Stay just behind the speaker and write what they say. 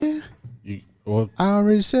Well, I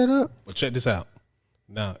already set up. well, check this out.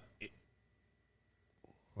 Now,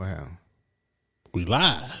 Wow. we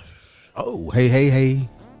live. Oh, hey.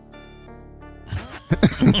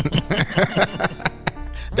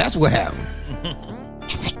 That's what happened.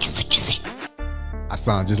 I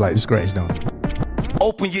sound just like the scratch, don't I?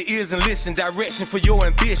 Open your ears and listen. Direction for your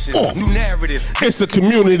ambition. New narrative. It's the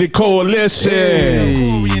Community Coalition.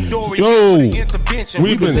 Hey. Yo,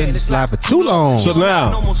 we've been Letting it slide for too long. So now,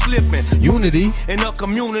 No more slipping. Unity. In a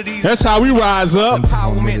community. that's how we rise up.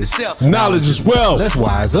 Empowerment itself. Knowledge as well. Let's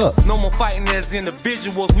wise up. No more fighting as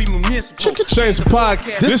individuals. We municipal. Change the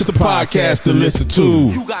podcast. This the podcast to listen to.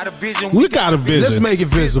 You got a vision. We got a vision. Let's make it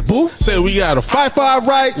visible. Say we got to fight for our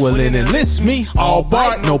rights. Well, then enlist me. All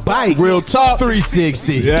bark, no bite. Real talk. 360.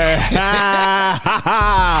 Yeah.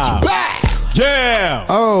 Back. Yeah.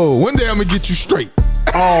 Oh, one day I'm gonna get you straight.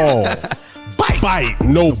 Oh. Bite.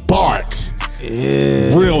 No bark.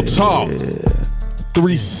 Yeah. Real talk.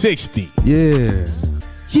 360. Yeah.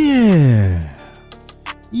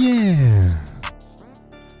 Yeah.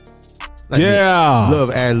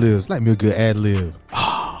 Love ad libs. Like me a good ad lib.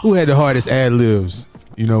 Who had the hardest ad libs?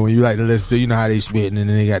 You know, when you like to listen to, you know how they spitting and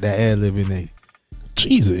then they got that ad lib in there.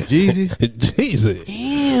 Jeezy. Jeezy?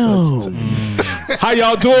 Damn. How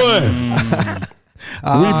y'all doing?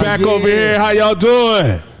 We back over here. How y'all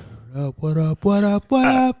doing? What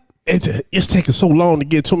up? It's taking so long to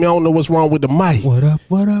get to me. I don't know what's wrong with the mic. What up?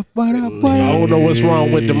 I don't know what's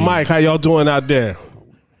wrong with the mic. How y'all doing out there?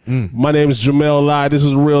 My name is Jamel Lai. This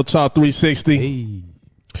is Real Talk 360. Hey.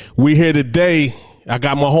 We here today. I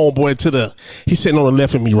got my homeboy he's sitting on the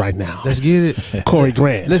left of me right now. Let's get it. Corey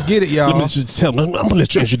Grant. Let's get it, y'all. Let me just tell him. I'm going to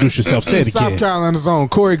let you introduce yourself. Say it South again. Carolina's own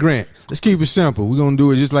Corey Grant. Let's keep it simple. We're going to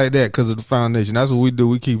do it just like that because of the foundation. That's what we do.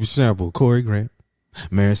 We keep it simple. Corey Grant,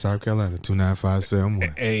 Marion, South Carolina,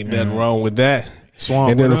 29571. Ain't nothing wrong with that.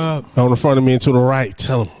 Swamp, And then what up? on the front of me and to the right,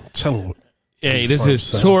 tell him. Hey, this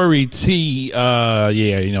is Tory T. All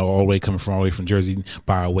the way coming from all the way from Jersey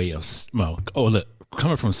by way of smoke. Oh, look,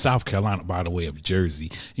 coming from South Carolina by the way of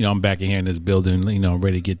Jersey. You know, I'm back in here in this building. You know,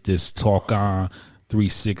 ready to get this talk on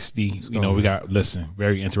 360. You know, we got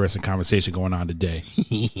very interesting conversation going on today.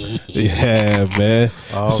 Yeah, man.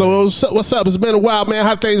 So what's up? It's been a while, man.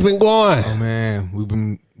 How things been going? Oh, man, we've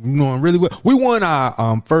been doing really well. We won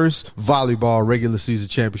our first volleyball regular season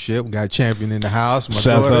championship. We got a champion in the house. My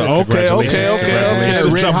Shouts daughter. out. Okay. The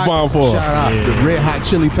Red Jump Hot, bomb for shout out the Red Hot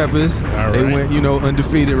Chili Peppers. All They right. went,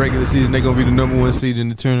 undefeated regular season. They're gonna be the number one seed in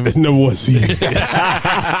the tournament. Number one seed. We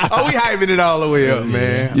hyping it all the way up,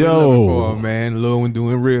 man. Yo. We looking for 'em, man. Little one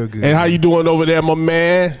doing real good. And how you doing over there, my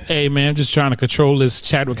man? Hey, man, I'm just trying to control this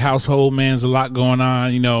Chadwick household, man. There's a lot going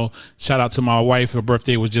on. You know, shout out to my wife. Her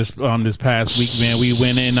birthday was just this past week, man. We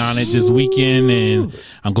went in on it this weekend, and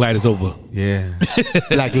I'm glad it's over. Yeah,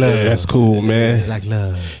 like love. That's cool, man. Like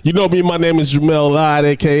love. You know me, my name is Jamel Lai,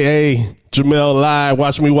 a.k.a. Jamel Lai.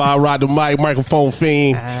 Watch me while I ride the microphone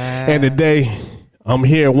fiend. And today, I'm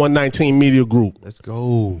here at 119 Media Group. Let's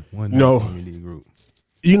go. No. Media Group.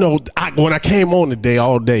 You know, when I came on today,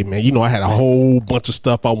 all day, man, you know, I had a whole bunch of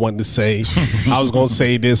stuff I wanted to say. I was going to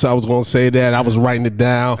say this. I was going to say that. I was writing it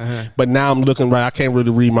down. But now I'm looking right. I can't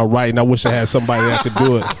really read my writing. I wish I had somebody that could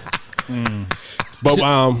do it. But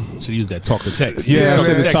Should use that talk to text. yeah, talk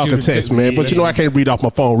to talk to text, man. But you know, I can't read off my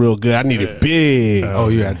phone real good. I need it big. Oh,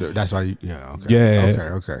 you had to. That's why you. Yeah. Okay.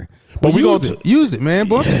 Yeah. Okay. But we use gonna it. Use it, man.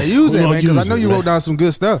 Boy, use We it, gonna man. Because I use know it, you man. wrote down some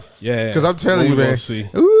good stuff. Yeah. Because I'm telling Well, you, we man. gonna see.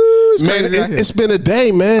 Ooh, it's Man, crazy out here. it's been a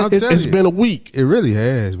day, man. I'm It's telling been you. a week. It really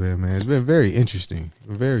has, man. It's been very interesting.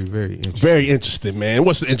 Very, very interesting. Very interesting, man.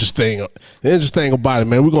 What's the interesting? The interesting thing about it,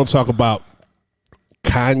 man, we're gonna talk about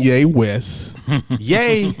Kanye West.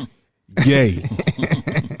 Yay. Yay.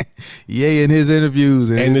 Yay in his interviews.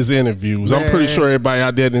 And his interviews. I'm pretty sure everybody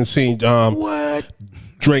out there didn't see What?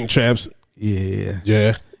 Drink Champs. Yeah.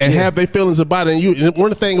 Yeah. And have their feelings about it. And you, and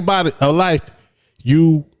one thing about it, life,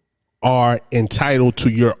 you are entitled to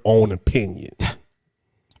your own opinion.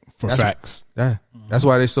 For facts. That's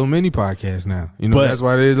why there's so many podcasts now. You know, But- that's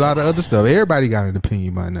why there's a lot of other stuff. Everybody got an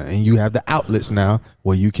opinion by now. And you have the outlets now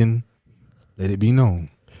where you can let it be known.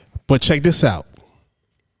 But check this out.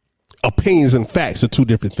 Opinions and facts are two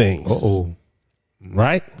different things. Uh-oh.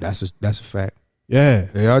 Right? That's a fact. Yeah.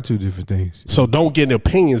 They are two different things. So don't get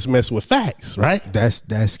opinions messed with facts, right?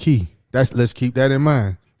 That's key. Let's keep that in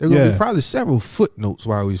mind. There are gonna Yeah. be probably several footnotes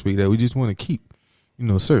while we speak that. We just want to keep,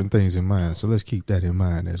 certain things in mind. So let's keep that in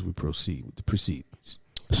mind as we proceed with the proceedings.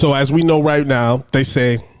 So as we know right now, they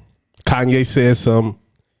say Kanye says some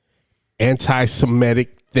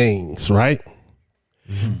anti-Semitic things, right?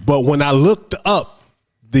 But when I looked up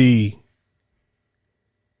the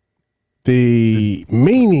the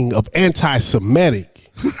meaning of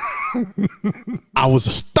anti-Semitic, I was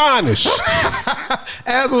astonished.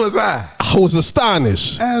 As was I. I was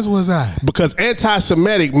astonished. As was I. Because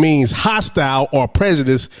anti-Semitic means hostile or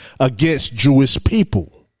prejudice against Jewish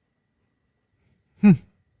people.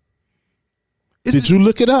 Did you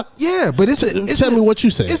look it up? Yeah, but Tell me what you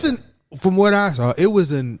said. From what I saw, it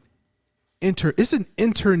was it's an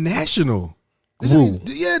international rule.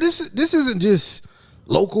 This isn't just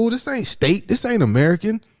local. This ain't state. This ain't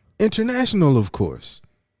American. International, of course.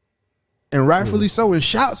 And rightfully so. And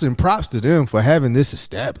shouts and props to them for having this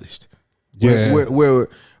established. Yeah. Where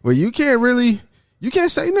you can't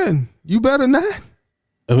say nothing. You better not.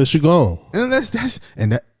 Unless you're gone.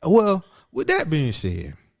 With that being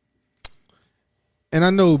said, and I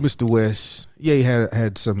know Mr. West, he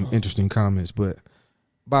had some interesting comments, but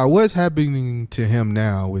by what's happening to him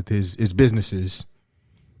now with his businesses,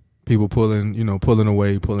 people pulling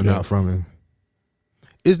away, pulling out from him,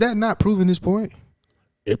 is that not proving his point?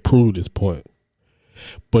 It proved his point,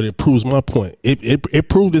 but it proves my point. It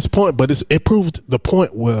proved his point, but it proved the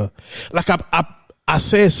point where, like I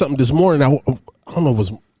said something this morning. I don't know if it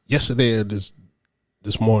was yesterday or this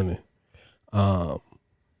morning.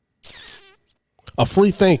 A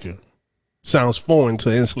free thinker sounds foreign to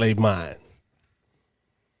an enslaved mind.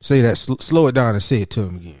 Say that. Slow it down and say it to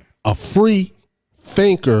him again. A free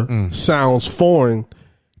thinker sounds foreign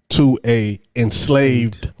to a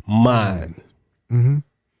enslaved mind. Mm-hmm.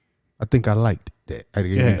 I think I liked that. I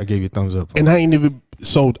gave you a thumbs up. And I ain't even,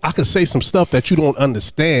 so I can say some stuff that you don't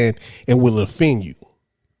understand and will offend you,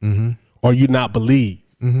 or you not believe.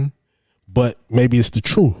 But maybe it's the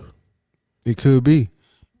truth. It could be.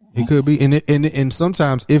 It could be, and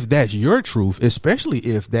sometimes if that's your truth, especially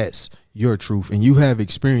if that's your truth, and you have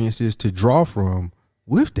experiences to draw from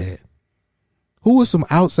with that, who are some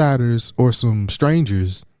outsiders or some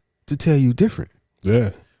strangers to tell you different? Yeah,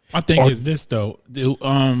 my thing is this though. You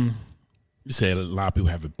said a lot of people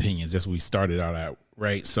have opinions. That's what we started out at,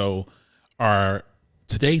 right? So, are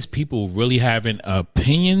today's people really having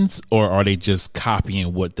opinions, or are they just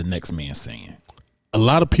copying what the next man's saying? A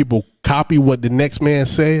lot of people copy what the next man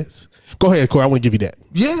says. Go ahead, Corey. I want to give you that.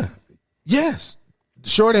 Yeah. Yes.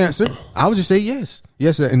 Short answer. I would just say yes.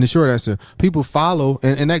 Yes, sir. And the short answer, people follow,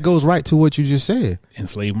 and that goes right to what you just said.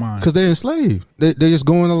 Enslaved mind. Because they're enslaved. They're just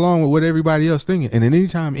going along with what everybody else thinking. And then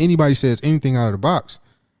anytime anybody says anything out of the box,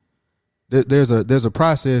 there's a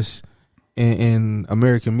process in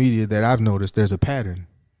American media that I've noticed. There's a pattern.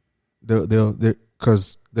 They'll come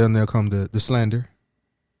the slander,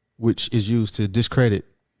 which is used to discredit,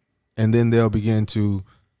 and then they'll begin to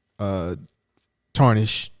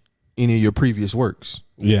tarnish any of your previous works.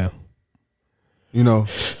 Yeah.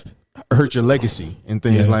 Hurt your legacy and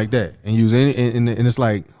things like that, and use any, and it's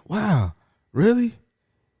like, wow, really?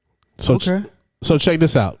 So okay. So check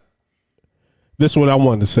this out. This is what I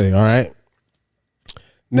wanted to say. All right.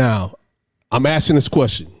 Now, I'm asking this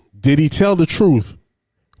question: did he tell the truth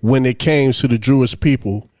when it came to the Jewish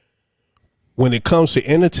people? When it comes to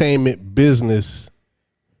entertainment, business,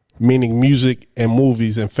 meaning music and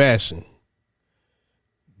movies and fashion,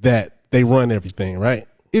 that they run everything, right?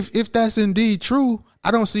 If that's indeed true,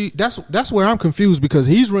 I don't see that's where I'm confused, because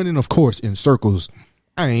he's running, of course, in circles.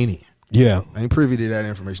 I ain't in. Yeah. I ain't privy to that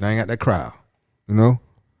information. I ain't got that crowd,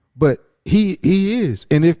 But he is.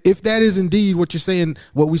 And if that is indeed what you're saying,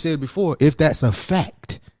 what we said before, if that's a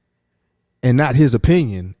fact and not his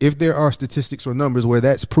opinion, if there are statistics or numbers where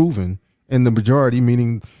that's proven, and the majority,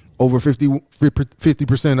 meaning over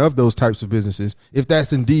 50% of those types of businesses, if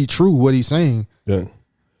that's indeed true, what he's saying,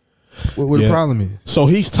 what the problem is. So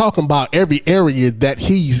he's talking about every area that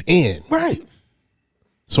he's in. Right.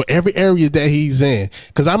 So every area that he's in.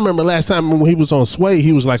 Because I remember last time when he was on Sway,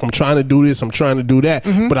 he was like, I'm trying to do this, I'm trying to do that,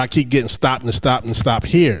 but I keep getting stopped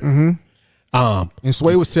here. And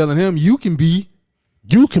Sway was telling him, you can be.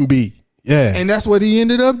 Yeah. And that's what he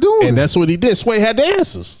ended up doing. And that's what he did. Sway had the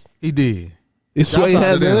answers. He did. Sway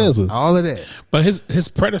had the answers. All of that. But his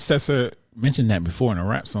predecessor mentioned that before in a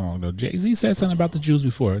rap song, though. Jay-Z said something about the Jews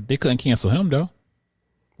before. They couldn't cancel him, though.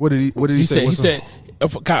 What did he say? He said, I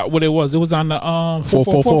forgot what it was. It was on the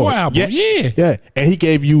 444 album. Yeah. And he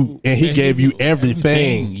gave you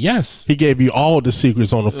everything. Yes. He gave you all the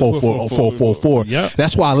secrets on the 444. Yeah.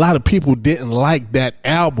 That's why a lot of people didn't like that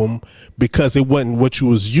album, because it wasn't what you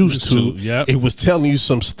was used to. Yep. It was telling you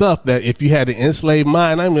some stuff that if you had an enslaved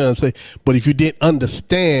mind, I'm going to say, but if you didn't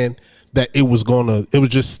understand that you wasn't going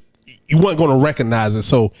to recognize it.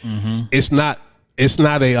 So it's not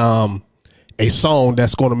a song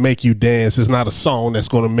that's going to make you dance. It's not a song that's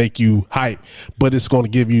going to make you hype, but it's going to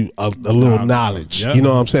give you a little knowledge. Yep. You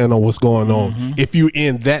know what I'm saying, on what's going on if you're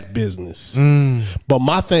in that business. But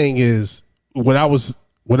my thing is, what I was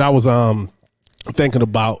thinking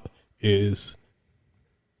about is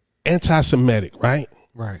anti-Semitic, right?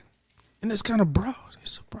 Right. And it's kind of broad.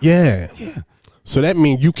 It's broad. Yeah. Yeah. So that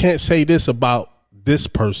means you can't say this about this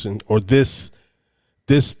person or this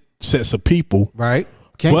sets of people. Right.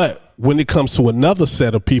 Can't. But when it comes to another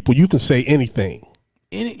set of people, you can say anything.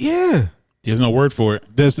 Yeah. There's no word for it.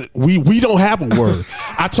 We don't have a word.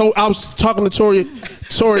 I was talking to Tori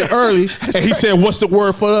early, and he said, "What's the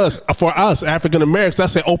word for us African Americans?" I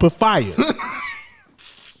said, "Open fire."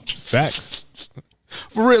 Facts.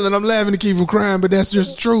 For real, and I'm laughing to keep from crying, but that's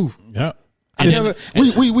just the truth. Yeah.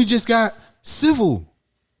 We just got civil,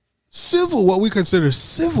 what we consider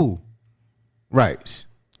civil rights.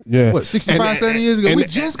 Yeah, What, 65, 70 years ago? We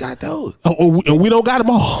just got those. And we don't got them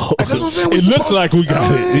all. That's what I'm saying. It looks like we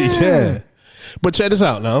got it. Yeah. But check this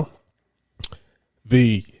out now.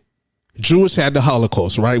 The Jewish had the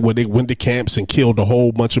Holocaust, right? Where they went to camps and killed a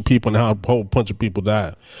whole bunch of people, and a whole bunch of people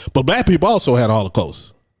died. But black people also had a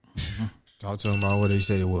Holocaust. Talk to them about what they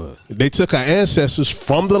said it was. They took our ancestors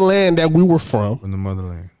from the land that we were from. From the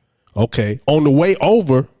motherland. Okay. On the way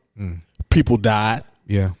over, people died.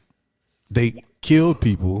 Yeah. They killed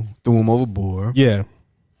people, threw them overboard. Yeah.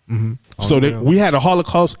 So we had a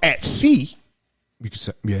Holocaust at sea. You could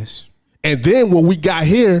say, yes. And then when we got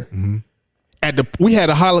here, we had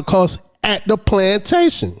a Holocaust at the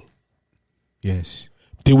plantation. Yes.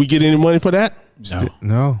 Did we get any money for that?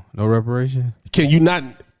 No reparation. Can you not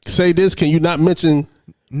say this? Can you not mention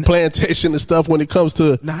plantation and stuff when it comes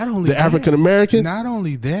to the African American? Not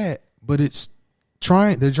only that, but they're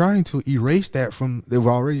trying to erase that they've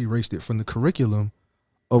already erased it from the curriculum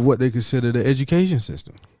of what they consider the education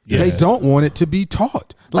system. Yes. They don't want it to be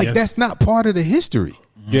taught. Like that's not part of the history.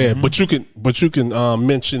 Yeah, but you can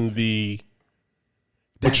mention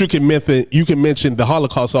you can mention the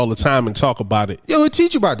Holocaust all the time and talk about it. Yeah, we'll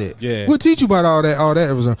teach you about that. Yeah. We'll teach you about all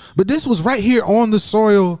that. But this was right here on the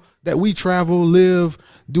soil that we travel, live,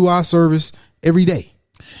 do our service every day.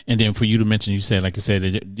 And then for you to mention, you said, like you said,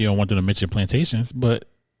 that you don't want them to mention plantations, but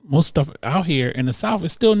most stuff out here in the South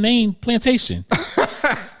is still named plantation.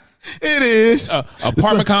 It is.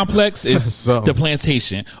 Apartment complex is the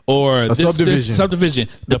plantation, or this subdivision,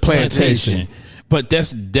 the plantation. But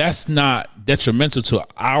that's not detrimental to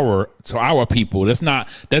our people. That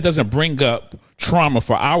doesn't bring up trauma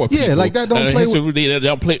for our people. Yeah, like that don't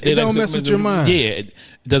play. It don't mess with your mind. Yeah, it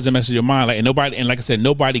doesn't mess with your mind. Like nobody, and like I said,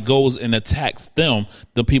 nobody goes and attacks them.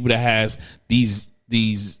 The people that has these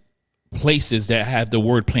places that have the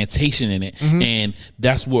word plantation in it, and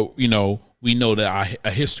that's what we know that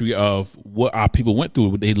a history of what our people went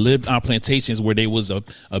through. They lived on plantations where they was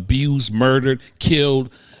abused, murdered, killed,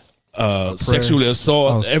 sexually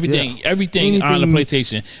assault, everything on the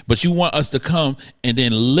plantation. But you want us to come and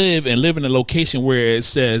then live in a location where it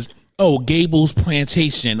says, "Oh, Gable's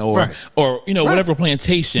plantation," or whatever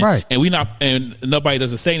plantation, right? And nobody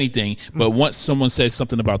doesn't say anything. But once someone says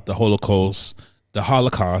something about the Holocaust,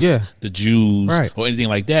 the Jews, or anything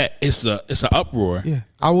like that, it's an uproar. Yeah,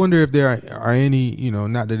 I wonder if there are any,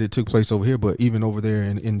 not that it took place over here, but even over there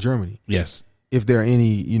in Germany. Yes, if there are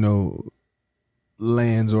any,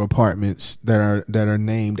 lands or apartments that are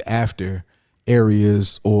named after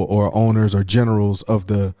areas or owners or generals of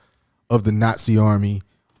the Nazi army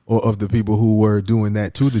or of the people who were doing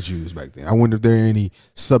that to the Jews back then. I wonder if there are any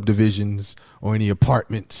subdivisions or any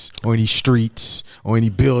apartments or any streets or any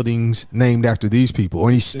buildings named after these people or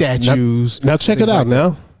any statues. Now check it out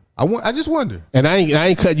now. I just wonder. And I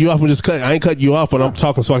ain't cutting you off. I ain't cutting you off when I'm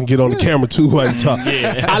talking so I can get on the camera too while you talk.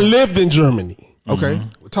 I lived in Germany. Okay,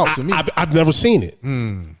 talk to me. I've never seen it.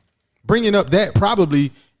 Bringing up that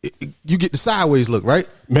probably you get the sideways look, right?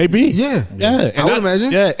 Maybe. Yeah. And I would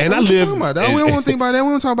imagine. Yeah, and I lived. We don't want to think about that. We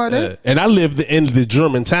don't talk about that. And I lived in the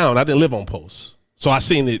German town. I didn't live on post, so I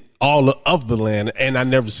seen it all of the land, and I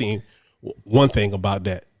never seen one thing about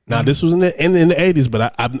that. Now this was in the 80s,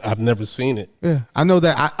 but I've never seen it. Yeah, I know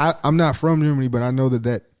that. I'm not from Germany, but I know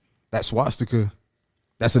that swastika,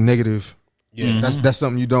 that's a negative. Yeah, that's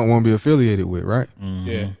something you don't want to be affiliated with, right?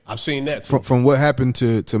 Yeah, I've seen that too. From what happened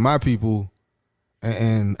to my people,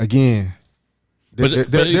 and again,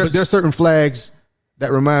 there are certain flags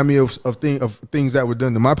that remind me of things that were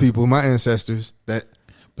done to my people, my ancestors. But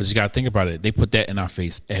you got to think about it. They put that in our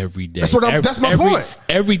face every day. That's my point.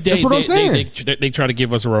 Every day, that's what I'm saying. They try to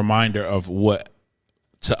give us a reminder of what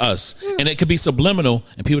to us, and it could be subliminal,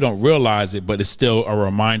 and people don't realize it, but it's still a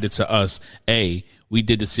reminder to us. We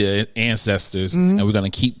did this to ancestors, and we're gonna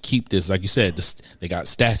keep this. Like you said, they got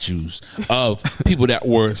statues of people that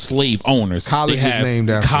were slave owners. Colleges named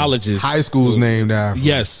after colleges, high schools named after.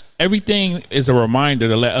 Yes, everything is a reminder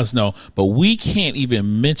to let us know, but we can't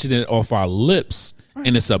even mention it off our lips,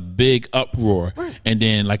 and it's a big uproar. And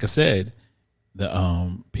then, like I said,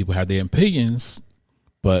 the people have their opinions,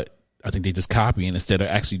 but I think they just copying instead of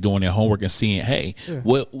actually doing their homework and seeing, hey,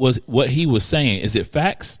 what he was saying, is it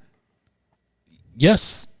facts?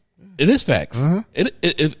 Yes, it is facts.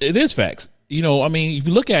 It is facts. You know, I mean, if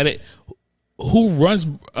you look at it, who runs,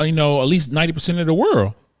 at least 90% of the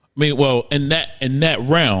world? I mean, well, in that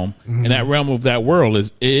realm, in that realm of that world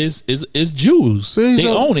is Jews. They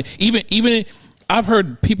own it. Even I've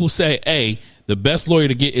heard people say, hey, the best lawyer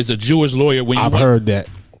to get is a Jewish lawyer. I've heard that.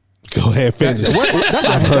 Go ahead, finish.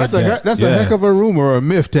 That's a heck of a rumor or a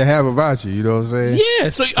myth to have about you. You know what I'm saying? Yeah.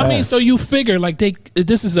 So I mean, so you figure like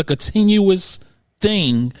this is a continuous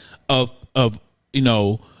thing of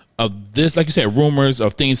this, like you said, rumors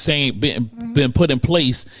of things been put in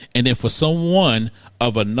place, and then for someone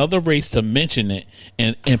of another race to mention it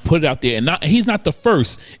and put it out there, and he's not the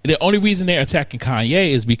first. The only reason they're attacking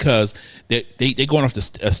Kanye is because they going off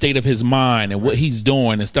the state of his mind and what he's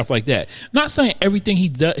doing and stuff like that. Not saying everything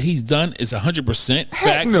he's done is 100%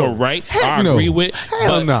 facts or right. I agree with.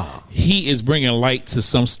 Hell no. He is bringing light to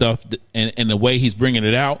some stuff, and the way he's bringing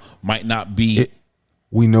it out might not be.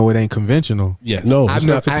 We know it ain't conventional. Yes. No,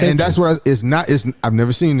 and that's what it's not. I've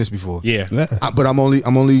never seen this before. Yeah. But I'm only in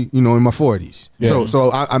my 40s. Yeah.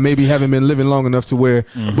 So I maybe haven't been living long enough to where.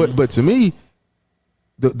 But to me,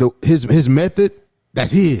 his method,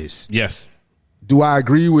 that's his. Yes. Do I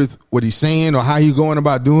agree with what he's saying or how he's going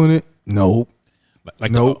about doing it? No.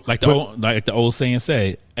 Like the old saying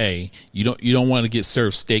say, hey, you don't want to get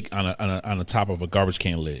served steak on the top of a garbage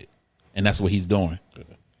can lid, and that's what he's doing.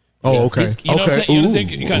 Oh, okay. You know what I'm saying?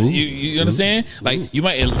 You understand? Like, you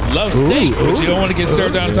might love steak, but you don't want to get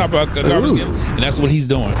served on top of a garbage can, and that's what he's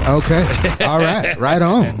doing. Okay. All right. Right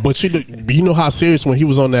on. But you know how serious when he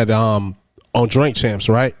was on that on Drink Champs,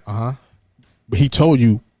 right? But he told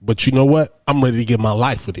you, but you know what? I'm ready to give my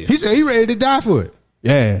life for this. He said he ready to die for it.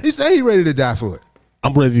 Yeah. He said he ready to die for it.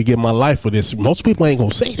 I'm ready to give my life for this. Most people ain't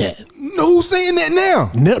gonna say that. No, who's saying that now?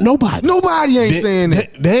 Nobody. Nobody ain't saying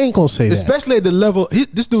that. They ain't gonna say that. Especially at the level.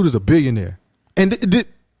 This dude is a billionaire. And did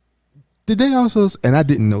they also? And I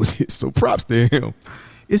didn't know this, so props to him.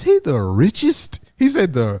 Is he the richest? He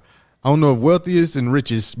said I don't know if wealthiest and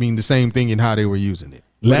richest mean the same thing in how they were using it.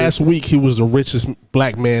 Last week he was the richest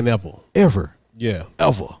black man ever. Yeah.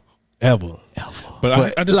 Ever.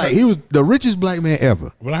 But I just he was the richest black man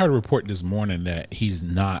ever. But I heard a report this morning that he's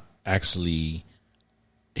not actually.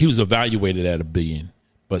 He was evaluated at $1 billion,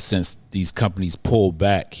 but since these companies pulled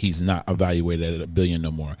back, he's not evaluated at $1 billion no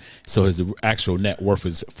more. So his actual net worth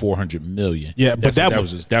is $400 million. Yeah, but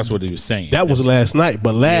that's what he was saying. That was last night,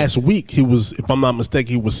 but last week he was, if I'm not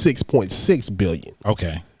mistaken, he was $6.6 billion.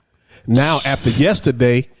 Okay. Now after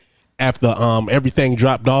yesterday, after everything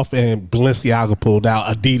dropped off and Balenciaga pulled out,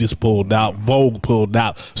 Adidas pulled out, Vogue pulled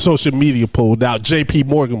out, social media pulled out, JP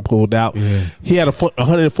Morgan pulled out. Yeah. He had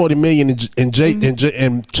 $140 million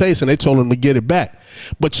in Chase, and they told him to get it back.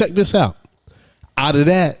 But check this out. Out of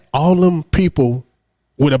that, all them people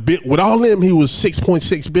with all them, he was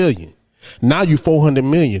 $6.6 billion. Now you $400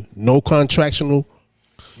 million, no contractual.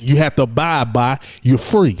 You have to abide by. You're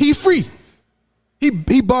free. He free. He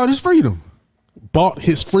bought his freedom. He bought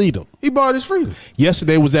his freedom.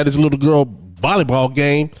 Yesterday was at his little girl volleyball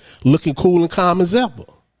game, looking cool and calm as ever.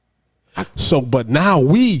 So, but now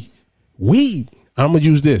I'm gonna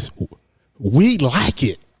use this. We like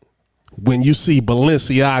it when you see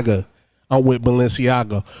Balenciaga. I'm with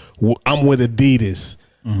Balenciaga. I'm with Adidas.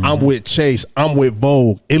 Mm-hmm. I'm with Chase. I'm with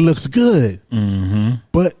Vogue. It looks good,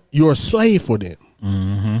 but you're a slave for them.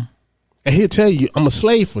 Mm-hmm. And he'll tell you, I'm a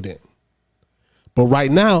slave for them. But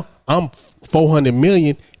right now, I'm $400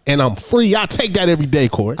 million and I'm free. I take that every day,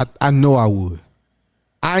 Corey. I know I would.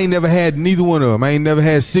 I ain't never had neither one of them. I ain't never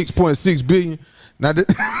had $6.6 billion. Not that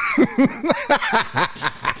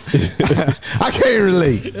I can't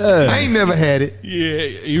relate. I ain't never had it.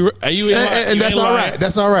 Yeah, and that's all right.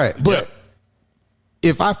 That's all right. But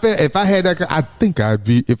if I had that, I think I'd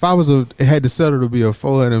be. If I had to settle to be a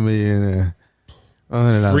 $400 million.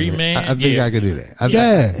 Free man? I think I could do that.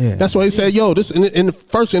 Yeah. That's why he said, yo, this in the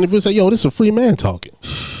first interview, he said, yo, this is a free man talking.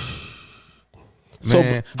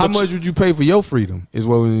 Man, how much would you pay for your freedom is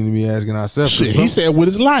what we need to be asking ourselves. He said with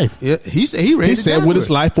his life. Yeah, he said he said with his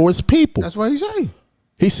life for his people. That's what he said.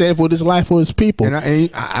 He said with his life for his people. And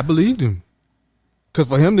I believed him. Because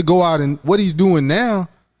for him to go out and what he's doing now,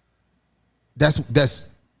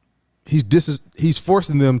 he's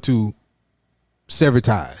forcing them to sever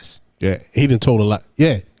ties. Yeah, he done told a lot.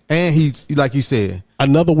 Yeah, and he's like you said,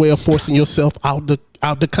 another way of forcing yourself out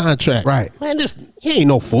the contract. Right, man. He ain't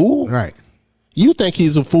no fool. Right. You think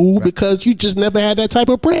he's a fool because you just never had that type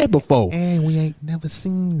of bread before, and we ain't never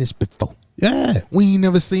seen this before. Yeah, we ain't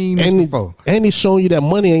never seen this before. And he's showing you that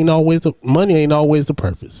money ain't always the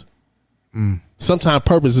purpose. Sometimes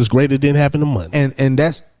purpose is greater than having the money. And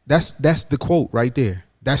that's the quote right there.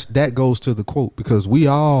 That goes to the quote, because we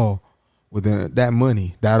all with that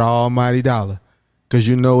money, that almighty dollar, because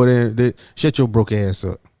you know it. Shut your broke ass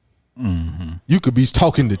up. Mm-hmm. You could be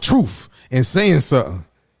talking the truth and saying something,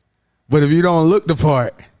 but if you don't look the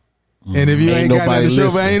part, and if you ain't got nothing to show,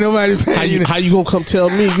 but ain't nobody paying you. How you gonna come tell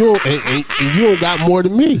me you don't got more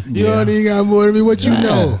than me? You don't even got more than me. What you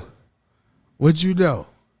know? What you know?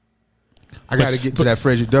 I got to get to that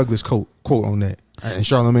Frederick Douglass quote on that. And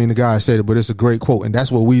Charlamagne the God said it, but it's a great quote, and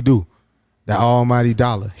that's what we do. That almighty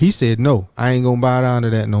dollar. He said, "No, I ain't gonna bow down to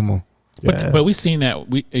that no more." But we seen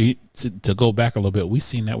that. To go back a little bit, we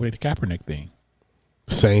seen that with the Kaepernick thing.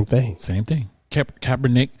 Same thing.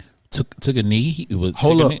 Kaepernick took a knee. He was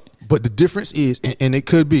hold up. But the difference is, and it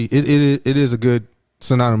could be, it is a good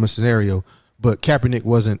synonymous scenario. But Kaepernick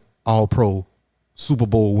wasn't all pro, Super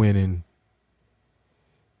Bowl winning.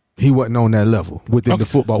 He wasn't on that level within the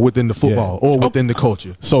football, or within the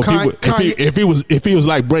culture. So if he was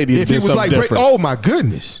like Brady, if he was like Brady, oh my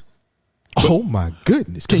goodness,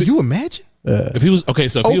 can you imagine? If he was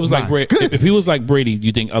if he was like Brady,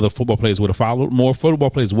 you think other football players would have followed? More football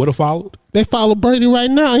players would have followed. They follow Brady right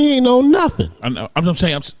now. He ain't know nothing. I'm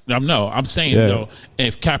saying though,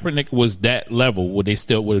 if Kaepernick was that level, would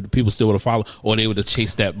people still would have followed, or they would have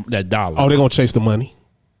chased that dollar? Oh, they're gonna chase the money.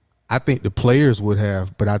 I think the players would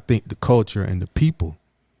have, but I think the culture and the people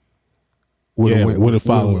would have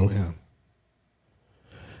followed him.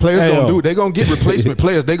 Players gonna do it. They're gonna get replacement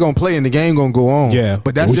players. They're gonna play and the game gonna go on. Yeah,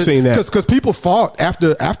 but that's just because people fought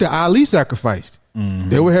after Ali sacrificed. Mm-hmm.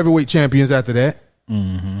 They were heavyweight champions after that.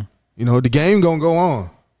 Mm-hmm. You know, the game gonna go on.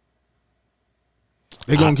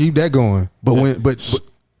 They're gonna keep that going. But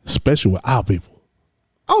especially with our people.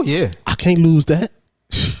 Oh yeah, I can't lose that.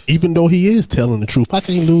 Even though he is telling the truth, I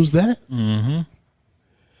can't lose that. Mm-hmm.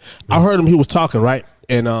 I heard him. He was talking right,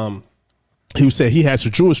 and he said he has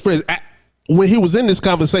some Jewish friends. When he was in this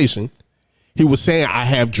conversation, he was saying, I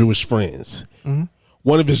have Jewish friends. Mm-hmm.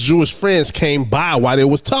 One of his Jewish friends came by while they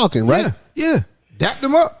was talking, right? Yeah. Dapped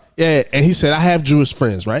him up. Yeah, and he said, I have Jewish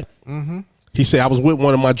friends, right? Mm-hmm. He said, I was with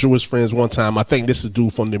one of my Jewish friends one time. I think this is a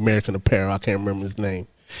dude from the American Apparel. I can't remember his name.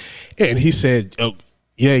 And he said,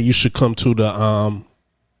 yeah, you should come to the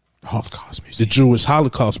Holocaust Museum. The Jewish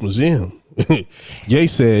Holocaust Museum. Ye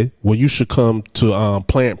said, well, you should come to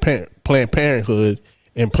Planned Parenthood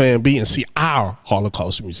and Plan B and see our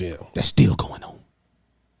Holocaust Museum. That's still going on.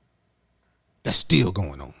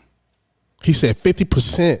 He said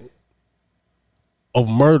 50% of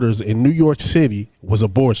murders in New York City was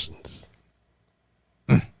abortions.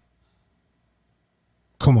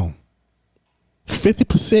 Come on.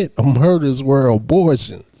 50% of murders were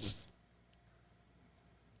abortions.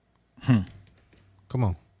 Come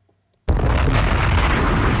on. What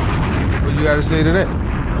you got to say to that?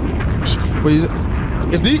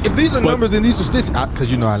 If these are numbers and these are statistics,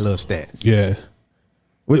 because you know I love stats. Yeah.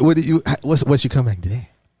 What's your comeback to that?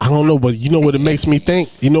 I don't know, but you know what it makes me think?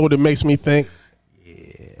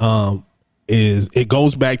 Yeah. Is it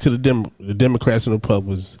goes back to the Democrats and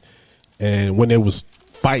Republicans, and when they was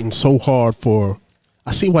fighting so hard for,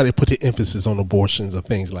 I see why they put the emphasis on abortions or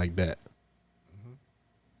things like that.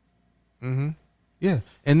 Mm-hmm. Yeah,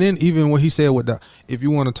 and then even what he said with if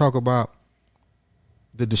you want to talk about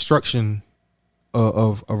the destruction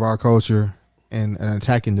of our culture and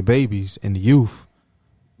attacking the babies and the youth,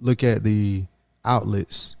 look at the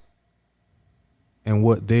outlets and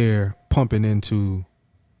what they're pumping into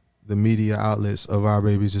the media outlets of our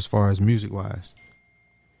babies as far as music wise.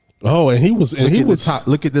 Oh, and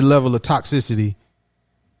look at the level of toxicity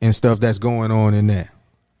and stuff that's going on in that.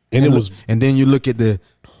 And then you look at the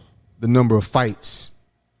number of fights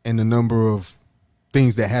and the number of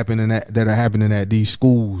things that are happening at these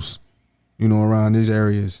schools, you know, around these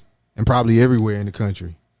areas and probably everywhere in the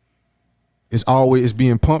country. It's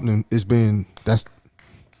being pumped and that's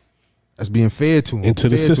being fed to him. Into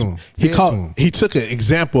the system. He took an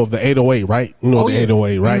example of the 808, right? You know,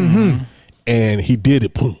 808, right? Mm-hmm. And he did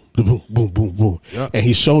it, boom, boom, boom, boom, boom. Yep. And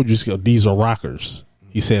he showed you, these are rockers.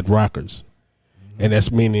 He said rockers. Mm-hmm. And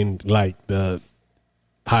that's meaning like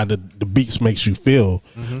how the beats makes you feel.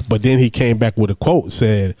 Mm-hmm. But then he came back with a quote,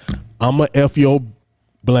 said, I'm going to F your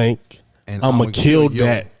blank. And I'ma kill your-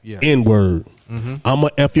 that yeah. N-word. I'ma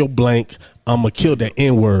F your blank. I'ma kill that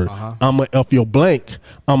N-word. I'ma F your blank.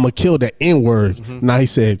 I'ma kill that N-word. Now he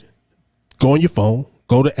said, go on your phone,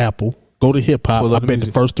 go to Apple, go to hip hop. Pull I up the bet the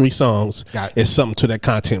music. first 3 songs Got it. is something to that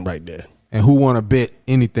content right there. And who want to bet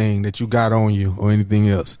anything that you got on you or anything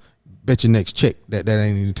else? Bet your next check that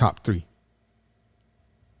ain't in the top 3.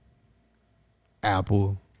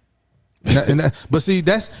 Apple. But see,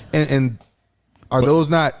 that's and are those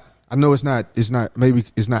not? I know it's not. Maybe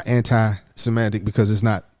it's not anti-Semitic because it's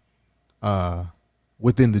not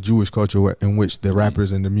within the Jewish culture in which the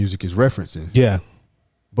rappers and the music is referencing. Yeah.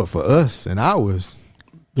 But for us and ours,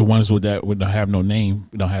 The ones with that would not have no name.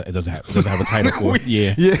 It doesn't have a title for it.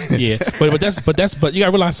 Yeah. Yeah. But you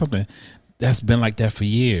gotta realize something. That's been like that for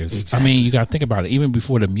years. Exactly. I mean, you gotta think about it. Even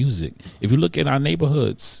before the music, if you look at our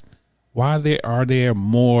neighborhoods, why are there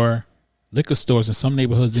more liquor stores in some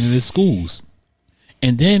neighborhoods than in the schools?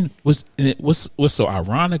 And then what's so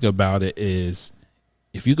ironic about it is,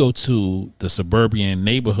 if you go to the suburban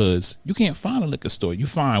neighborhoods, you can't find a liquor store. You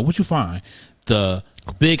find the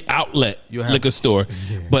big outlet liquor store,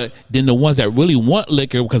 but then the ones that really want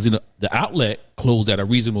liquor, because the outlet closed at a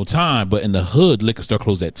reasonable time, but in the hood, liquor store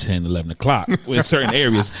closed at 10, 11 o'clock in certain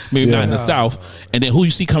areas, maybe not in the South. And then who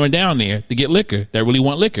you see coming down there to get liquor that really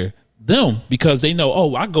want liquor? Them, because they know,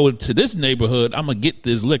 oh, I go to this neighborhood, I'm gonna get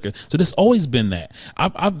this liquor. So there's always been that.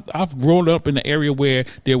 I've grown up in the area where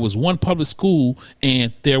there was one public school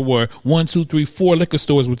and there were 1, 2, 3, 4 liquor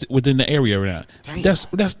stores within the area around.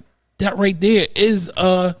 That right there is you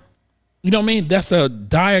know what I mean? That's a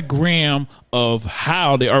diagram of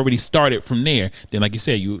how they already started from there. Then, like you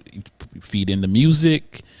said, you feed in the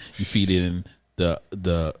music, you feed in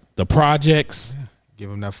the projects. give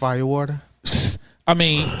them that fire water, I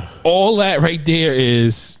mean, all that right there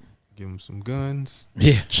is, give them some guns.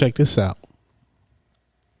 yeah. Check this out.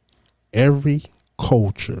 Every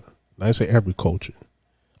culture, I didn't say every culture,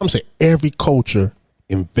 I'm saying every culture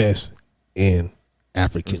invests in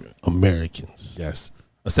African Americans. Yes.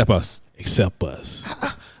 Except us. Except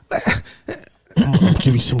us. I'm gonna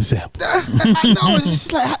give you some examples. I know. It's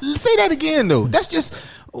just like, say that again, though. That's just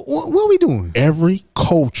what are we doing? Every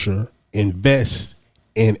culture invests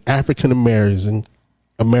in African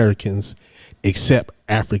Americans except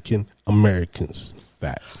African Americans.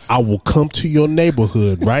 Facts. I will come to your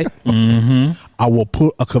neighborhood, right? I will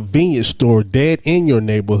put a convenience store dead in your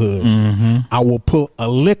neighborhood. I will put a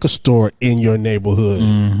liquor store in your neighborhood.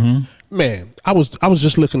 Man, I was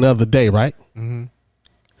just looking the other day, right?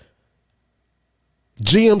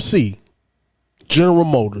 GMC, General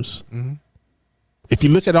Motors. If you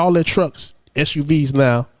look at all their trucks, SUVs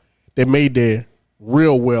now, they made their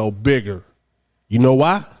real well bigger. You know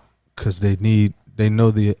why? Because they know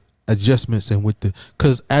the adjustments, and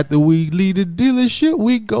because after we leave the dealership,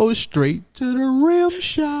 we go straight to the rim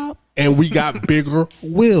shop, and we got bigger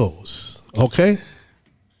wheels. Okay.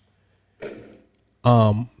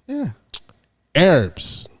 Yeah.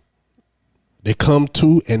 Arabs, they come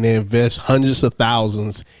to and they invest hundreds of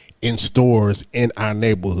thousands in stores in our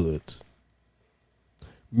neighborhoods.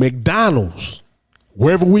 McDonald's,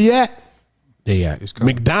 wherever we at, They at. It's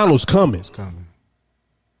coming. McDonald's coming. It's coming.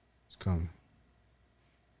 It's coming.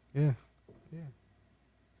 Yeah.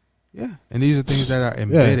 And these are things that are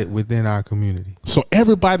embedded within our community. So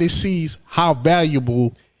everybody sees how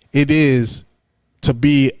valuable it is to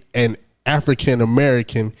be an African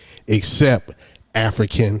American, except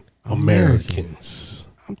African Americans.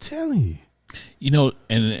 I'm telling you. You know,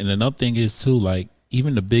 and another thing is too, like,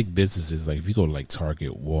 even the big businesses, like if you go to like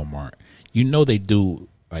Target, Walmart, you know they do,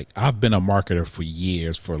 like, I've been a marketer for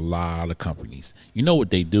years for a lot of companies. You know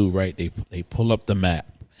what they do, right? They pull up the map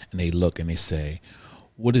and they look and they say,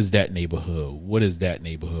 what is that neighborhood? What is that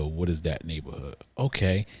neighborhood? What is that neighborhood?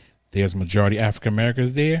 Okay, there's majority African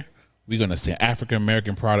Americans there. We're going to send African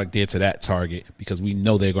American product there to that Target because we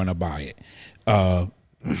know they're going to buy it.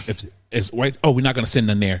 If it's white, we're not going to send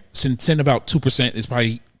them there. Send about 2%. It's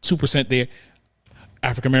probably 2% there.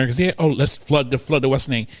 African Americans there. Oh, let's flood the West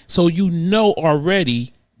End. So you know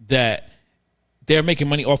already that they're making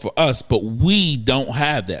money off of us, but we don't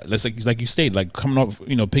have that. Let's like you stated, like coming off,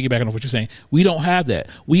 piggybacking off what you're saying. We don't have that.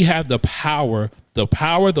 We have the power,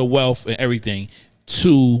 the wealth, and everything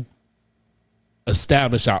to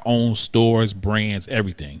establish our own stores, brands,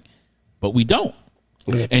 everything, but we don't.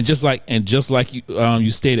 Yeah. And just like you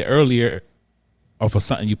you stated earlier, or for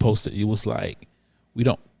something you posted, it was like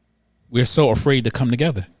we're so afraid to come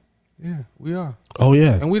together. Yeah, we are. Oh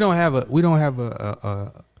yeah, and we don't have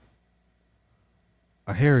a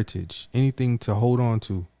heritage, anything to hold on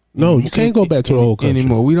to. No, you can't go back to the old country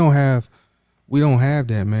anymore. We don't have We don't have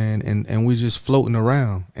that, man, and we're just floating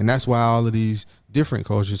around, and that's why all of these different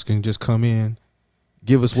cultures can just come in,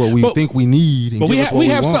 give us what we think we need, and but give us what we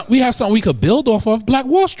want. We have something we could build off of. Black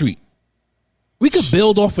Wall Street. We could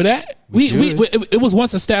build off of that. It was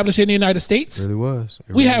once established in the United States. It really was.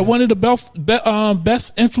 We had one of the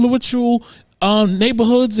best influential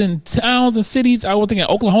neighborhoods and towns and cities. I was thinking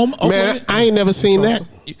Oklahoma. Man, I ain't never seen that.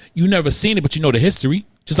 You never seen it, but you know the history.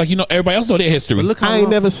 Just like everybody else know their history. But look how I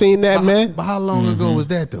ain't never seen that, man. But how long ago was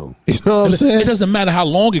that, though? You know what I'm saying? It doesn't matter how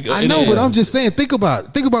long ago. I know, but I'm just saying. Think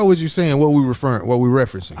about what you're saying. What we're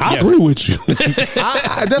referencing. I agree with you. That's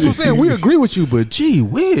what I'm saying. We agree with you, but gee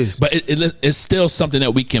whiz. But it's still something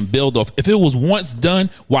that we can build off. If it was once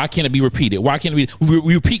done, why can't it be repeated? Why can't it be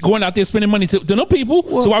we repeat going out there spending money to no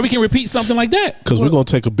people? So why we can repeat something like that? Because we're gonna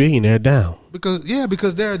take a billionaire down.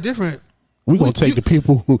 Because there are different. We're gonna take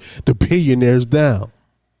the billionaires down.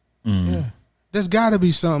 Yeah, there's got to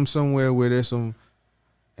be something somewhere where there's some.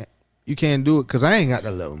 You can't do it because I ain't got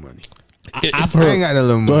that level of money. I ain't got that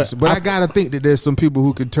level of money, but I gotta think that there's some people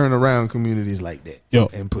who could turn around communities like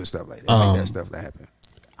that and put stuff like that, make that stuff that happen.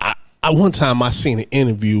 I one time I seen an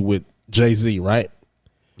interview with Jay-Z, right?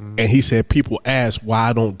 And he said people ask why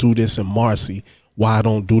I don't do this in Marcy, why I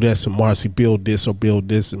don't do this in Marcy, build this or build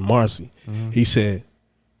this in Marcy. He said,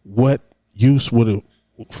 what use would it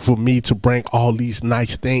for me to bring all these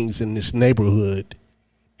nice things in this neighborhood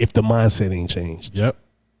if the mindset ain't changed? Yep.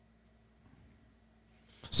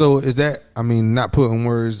 So is that, I mean, not putting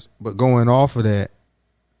words, but going off of that,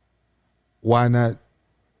 why not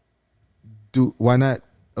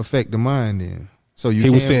affect the mind then? So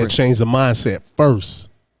he was saying change the mindset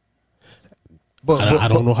first. But I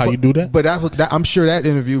don't know how you do that. But I'm sure that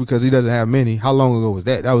interview, because he doesn't have many. How long ago was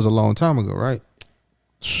that? That was a long time ago, right?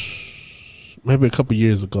 Maybe a couple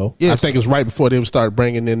years ago. Yes. I think it's right before they started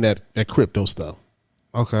bringing in that crypto stuff.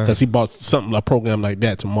 Okay. Because he bought a program like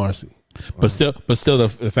that to Marcy. But still,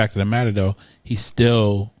 the fact of the matter though, he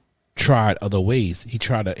still tried other ways. He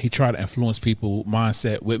tried to influence people's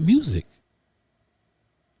mindset with music.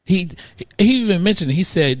 He even mentioned it. He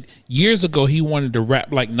said years ago he wanted to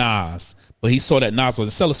rap like Nas, but he saw that Nas was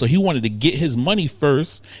a seller, so he wanted to get his money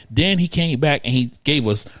first. Then he came back and he gave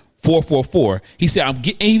us 444. He said,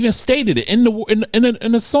 he even stated it in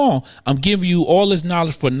the song. I'm giving you all this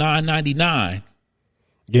knowledge for $9.99.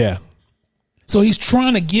 Yeah. So he's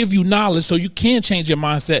trying to give you knowledge so you can change your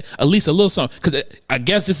mindset at least a little something. Because I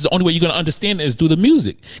guess this is the only way you're going to understand it is through the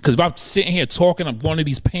music. Because if I'm sitting here talking, I'm going to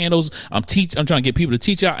these panels, I'm trying to get people to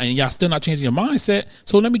teach out, and y'all still not changing your mindset.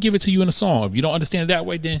 So let me give it to you in a song. If you don't understand it that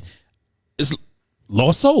way, then it's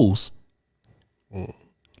lost souls.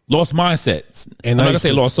 Lost mindsets. And I'm not going to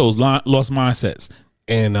say lost souls, lost mindsets.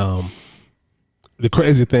 And the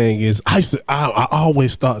crazy thing is, I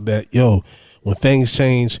always thought that, when things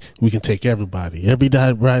change, we can take everybody.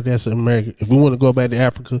 Everybody that's American. If we want to go back to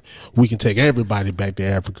Africa, we can take everybody back to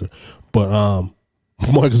Africa. But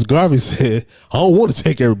Marcus Garvey said, I don't want to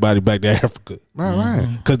take everybody back to Africa. Right.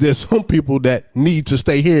 Because there's some people that need to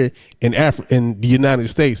stay here in the United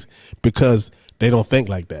States because they don't think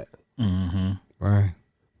like that. Mm-hmm. Right.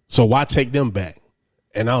 So why take them back?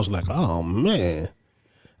 And I was like, oh, man.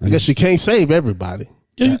 I guess you can't save everybody.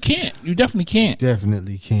 Yeah, you can't. You definitely can't.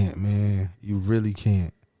 Definitely can't, man. You really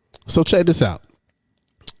can't. So check this out.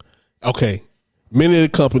 Okay. Many of the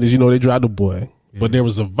companies, they drive the boy. Yeah. But there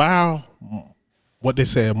was a viral, what they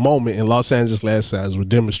say, a moment in Los Angeles last night with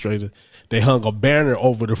demonstrators. They hung a banner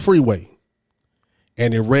over the freeway.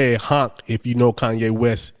 And it read, honk if you know Kanye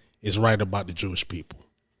West is right about the Jewish people.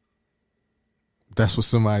 That's what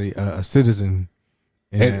somebody, a citizen.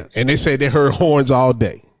 And they say they heard horns all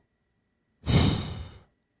day.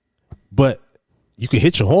 But you can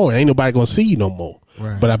hit your horn. Ain't nobody going to see you no more.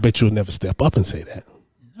 Right. But I bet you'll never step up and say that.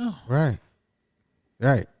 No. Right.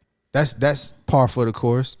 That's par for the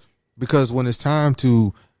course. Because when it's time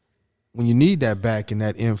when you need that back and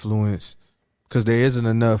that influence, because there isn't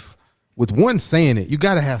enough, with one saying it, you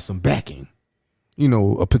got to have some backing.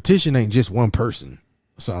 A petition ain't just one person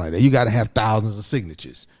or something like that. You got to have thousands of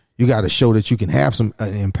signatures. You got to show that you can have some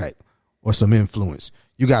impact or some influence.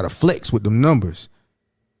 You got to flex with them numbers.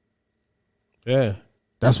 Yeah.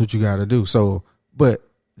 That's what you got to do. So, but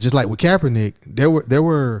just like with Kaepernick, there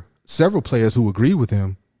were several players who agreed with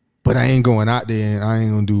him, but I ain't going out there and I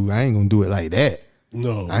ain't gonna do it like that.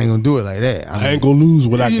 No. I ain't gonna do it like that. I ain't gonna lose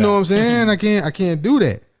what I got. You know what I'm saying? I can't do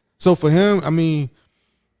that. So for him, I mean,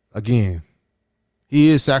 again, he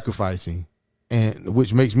is sacrificing, and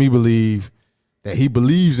which makes me believe that he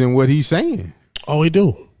believes in what he's saying. Oh, he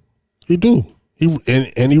do. He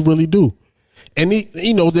really do. And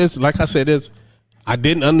there's, like I said, I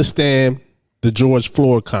didn't understand the George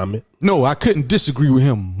Floyd comment. No, I couldn't disagree with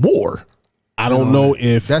him more. I don't know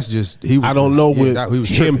if that's just he. Was I don't just, know yeah, with that, he was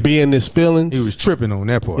him tripping. being his feelings. He was tripping on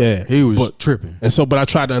that part. Yeah, he was tripping. And so, but I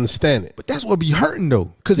tried to understand it. But that's what be hurting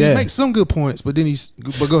though, because he makes some good points, but then he's.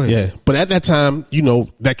 But go ahead. Yeah, but at that time, you know,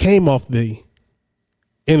 that came off the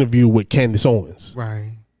interview with Candace Owens,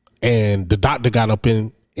 Right. and the doctor got up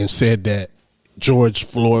in and said that George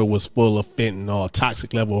Floyd was full of fentanyl,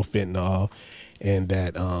 toxic level of fentanyl, and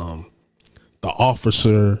that the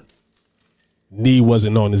officer knee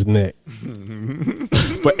wasn't on his neck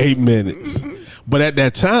for 8 minutes. But at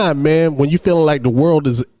that time, man, when you feeling like the world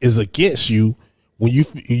is against you, when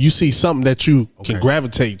you see something that you can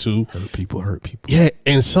gravitate to, Hurt people. yeah,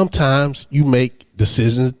 and sometimes you make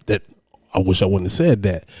decisions that I wish I wouldn't have said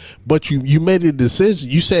that, but you made a decision.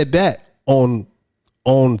 You said that on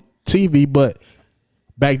TV, but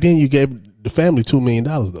back then you gave the family $2 million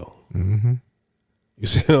though. Mm-hmm. You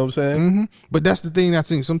see what I'm saying? Mm-hmm. But that's the thing I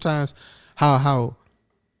think sometimes how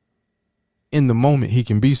in the moment he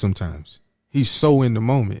can be. Sometimes he's so in the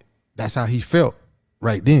moment. That's how he felt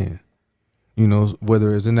right then. You know,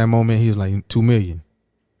 whether it's in that moment he was like $2 million.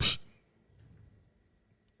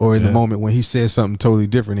 Or in the moment when he said something totally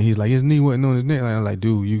different and he's like, his knee wasn't on his neck. Like, I'm like,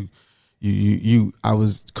 dude, you I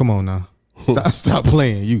was, come on now. Stop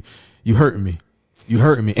playing. You hurting me. You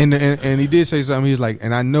hurting me. And he did say something. He's like,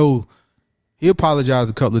 and I know he apologized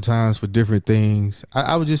a couple of times for different things.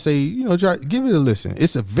 I would just say, you know, give it a listen.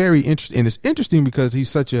 It's a very interesting, and it's interesting because he's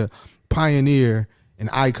such a pioneer and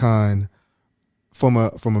icon from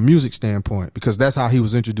a music standpoint, because that's how he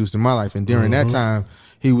was introduced in my life. And during that time,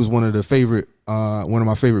 he was one of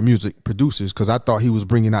my favorite music producers, because I thought he was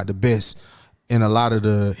bringing out the best in a lot of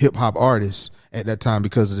the hip hop artists at that time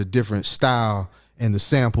because of the different style and the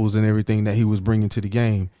samples and everything that he was bringing to the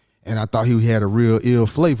game. And I thought he had a real ill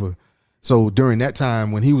flavor. So during that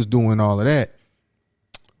time when he was doing all of that,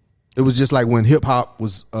 it was just like when hip hop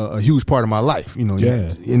was a huge part of my life, you know,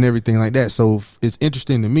 and everything like that. So it's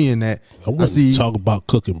interesting to me in that I see talk about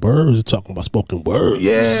cooking birds, talking about spoken word.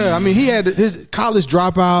 Yeah, I mean, he had his college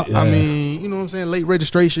dropout. Yeah. I mean, you know what I'm saying? Late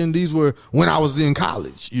registration. These were when I was in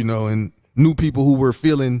college, you know, and knew people who were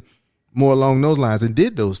feeling more along those lines and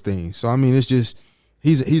did those things. So I mean, it's just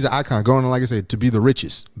he's an icon, going on, like I said, to be the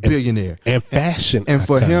richest billionaire and fashion, and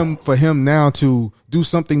for him now to do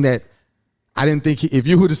something that I didn't think if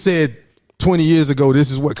you would have said 20 years ago,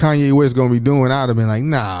 this is what Kanye West going to be doing, I'd have been like,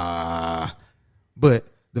 nah. But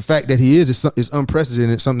the fact that he is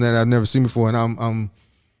unprecedented, something that I've never seen before. And I'm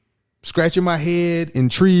scratching my head,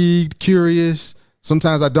 intrigued, curious.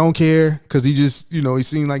 Sometimes I don't care because he just, you know, he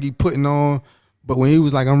seemed like he putting on. But when he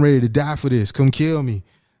was like, I'm ready to die for this, come kill me.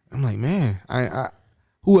 I'm like, man, I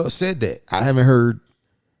who else said that? I haven't heard.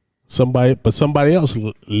 Somebody else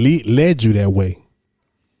led you that way.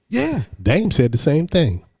 Yeah. Dame said the same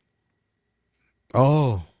thing.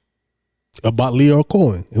 Oh. About Lyor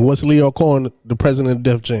Cohen. And what's Lyor Cohen, the president of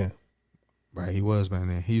Def Jam? Right, he was back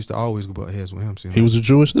then. He used to always go butt heads with him. He was a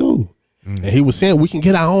Jewish dude. Mm-hmm. And he was saying, we can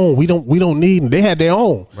get our own. We don't need them. They had their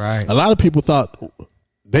own. Right. A lot of people thought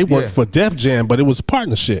they worked for Def Jam, but it was a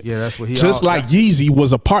partnership. Yeah, that's what he just like Yeezy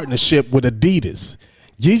was a partnership with Adidas.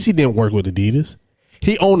 Yeezy didn't work with Adidas.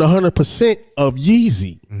 He owned 100% of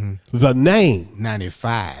Yeezy, the name.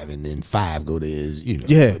 95, and then 5 go to his, you know.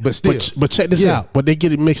 Yeah, but still. But check this out. What they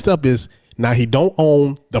get it mixed up is now he don't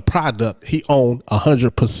own the product. He owned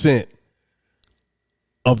 100%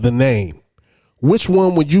 of the name. Which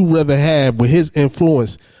one would you rather have with his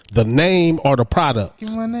influence, the name or the product? Give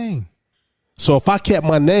me my name. So if I kept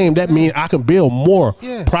my name, that means I can build more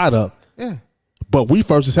product. Yeah. But we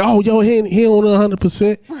first said, oh, yo, he owned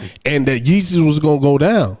 100%. Right. And that Yeezus was going to go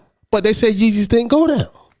down. But they said Yeezus didn't go down.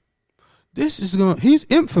 He's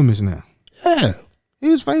infamous now. Yeah. He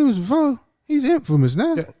was famous before. He's infamous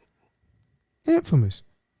now. Yeah. Infamous.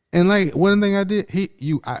 And like one thing I did,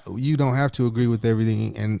 you don't have to agree with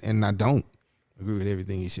everything, and I don't agree with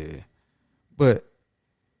everything he said. But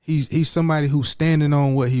he's somebody who's standing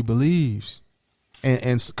on what he believes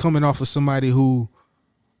and coming off of somebody who,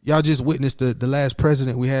 y'all just witnessed the last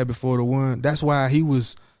president we had before the one. That's why he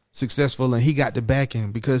was successful and he got the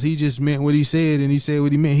backing, because he just meant what he said and he said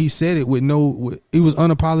what he meant. He said it he was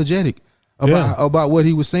unapologetic about what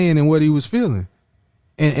he was saying and what he was feeling.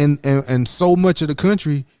 And so much of the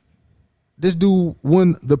country, this dude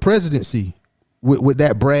won the presidency with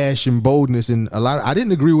that brash and boldness, and I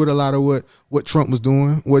didn't agree with a lot of what Trump was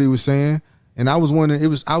doing, what he was saying. And I was wondering,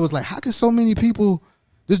 I was like, how can so many people,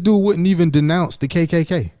 this dude wouldn't even denounce the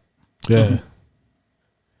KKK. Yeah.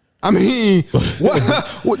 I mean,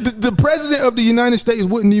 the president of the United States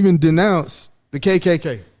wouldn't even denounce the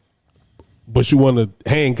KKK. But you want to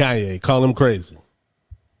hang Kanye, call him crazy.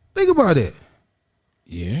 Think about it.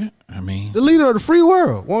 Yeah, I mean, The leader of the free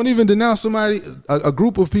world won't even denounce somebody, a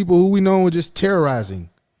group of people who we know are just terrorizing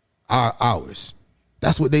ours.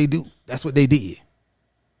 That's what they do. That's what they did.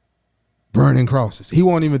 Burning crosses. He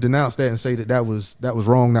won't even denounce that and say that was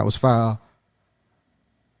wrong. That was foul.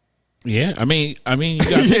 yeah, I mean, you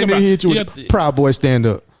gotta think And about. then he hit you You with got, Proud Boy stand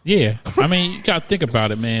up. yeah, I mean, you gotta think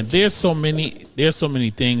about it, man. There's so many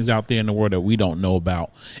things out there in the world that we don't know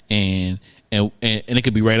about, and it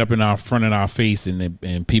could be right up in our front of our face,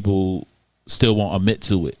 and people still won't admit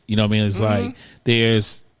to it. You know what I mean? It's like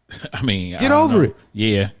there's. I mean, Get over it.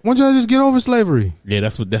 Yeah, Why don't y'all just get over slavery? yeah.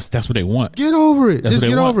 That's what they want. Get over it. That's Just what they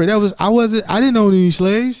get want. over it. I didn't own any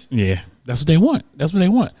slaves. Yeah, that's what they want. That's what they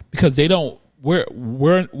want because they don't.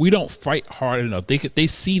 We don't fight hard enough. They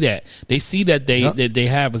see that. They see that they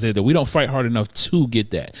have us there. That we don't fight hard enough to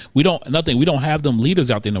get that. We don't have them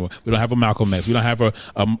leaders out there. No, we don't have a Malcolm X. We don't have a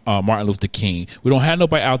Martin Luther King. We don't have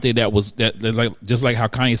nobody out there that like just like how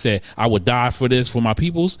Kanye said, I would die for this for my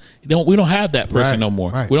peoples. We don't have that person Right, no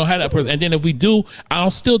more. right. We don't have that person. And then if we do, I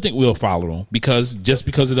don't still think we'll follow them because of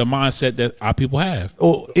the mindset that our people have.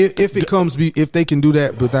 Or if they can do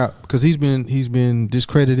that without, because he's been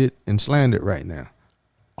discredited and slandered right now.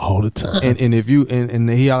 All the time. And if you and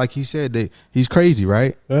he, like he said, he's crazy,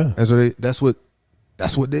 right? Yeah. That's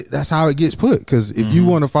how it gets put. Because if you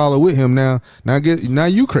want to follow with him now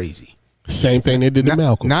you crazy. Same thing they did to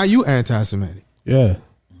Malcolm. Now you anti-Semitic. Yeah.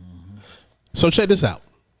 So check this out.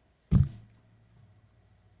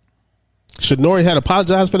 Should Nori had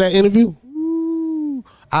apologized for that interview?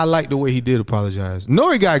 I like the way he did apologize.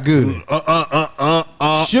 Nori got good.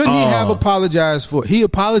 Should he have apologized for? He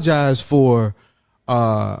apologized for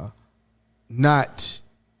not.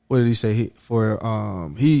 What did he say?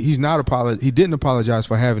 He's not He didn't apologize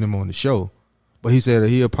for having him on the show, but he said that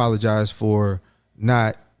he apologized for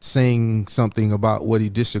not saying something about what he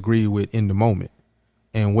disagreed with in the moment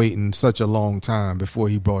and waiting such a long time before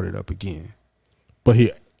he brought it up again. But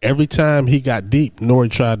every time he got deep, Nori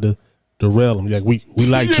tried to derail him. Like we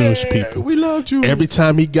like Jewish people. We love Jews. Every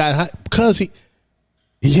time he got hot, because he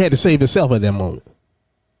had to save himself at that moment.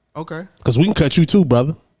 Okay. Because we can cut you too,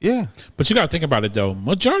 brother. Yeah. But you got to think about it though.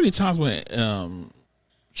 Majority of times when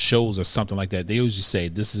shows or something like that, they always just say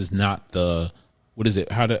this is not the what is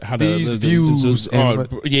it? How These views are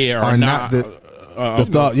not the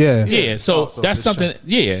thought. Yeah. Yeah, so that's something.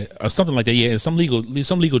 Yeah, or something like that. Yeah, some legal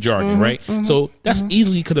jargon, right? So that's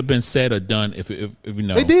easily could have been said or done if you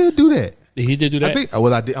know They did do that. He did do that. I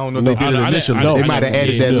don't know if they did it I initially. didn't- They might have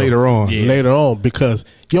added yeah, that yeah. later on. Yeah. Later on, because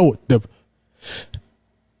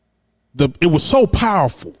it was so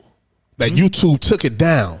powerful that YouTube took it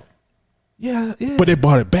down, Yeah, yeah. but they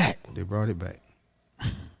brought it back. They brought it back.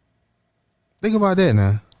 Think about that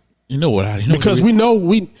now. You know what? Because we know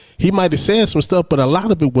he might have said some stuff, but a lot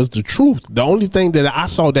of it was the truth. The only thing that I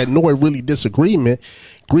saw that Nori really agreed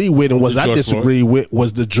with, and was I George disagree with,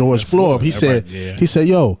 was the George Floyd. He said, yeah. he said,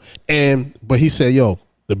 the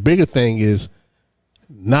bigger thing is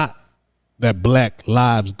not that Black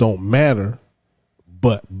lives don't matter,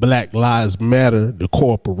 but Black Lives Matter, the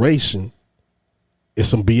corporation, is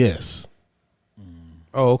some BS.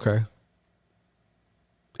 Oh, okay.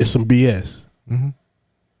 It's some BS. And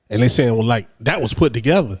they saying, well, like that was put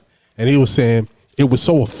together. And he was saying it was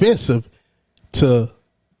so offensive to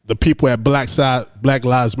the people at Black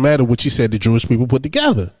Lives Matter, which he said the Jewish people put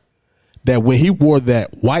together, that when he wore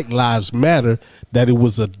that White Lives Matter, that it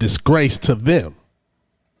was a disgrace to them.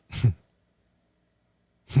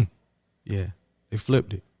 Yeah. They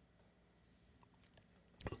flipped it.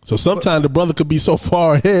 So sometimes the brother could be so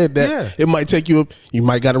far ahead that Yeah. it might take you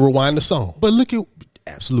might got to rewind the song. But look at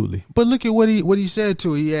what he said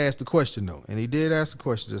to it. He asked the question though. And he did ask the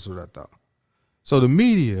question. That's what I thought. So the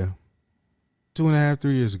media 2.5,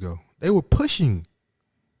 3 years ago, they were putting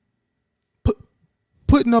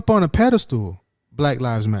up on a pedestal Black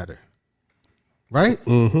Lives Matter. Right?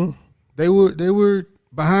 Mm-hmm. They were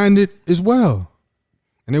behind it as well.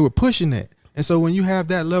 And they were pushing that. And so when you have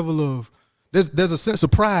that level of there's a sense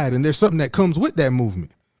of pride, and there's something that comes with that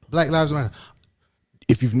movement. Black Lives Matter.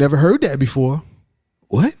 If you've never heard that before,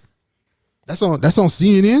 what? That's on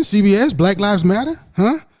CNN, CBS, Black Lives Matter?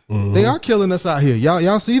 Huh? Mm-hmm. They are killing us out here.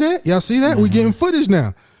 Y'all see that? Y'all see that? Mm-hmm. We getting footage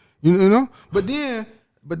now. You know? But then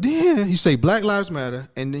you say Black Lives Matter,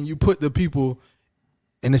 and then you put the people,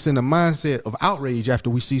 and it's in the mindset of outrage after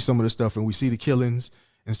we see some of the stuff and we see the killings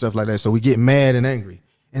and stuff like that. So we get mad and angry.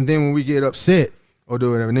 And then when we get upset or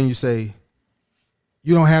do whatever, and then you say,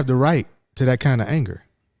 you don't have the right to that kind of anger.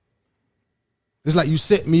 It's like you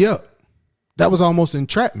set me up. That was almost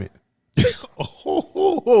entrapment.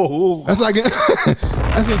 That's like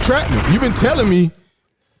that's entrapment. You've been telling me,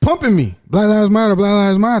 pumping me, Black Lives Matter, Black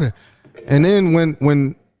Lives Matter, and then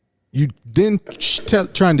when you then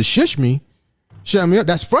trying to shut me up,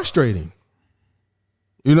 that's frustrating.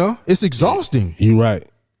 You know, it's exhausting. You right.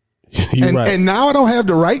 Right. And now I don't have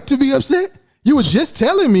the right to be upset. You were just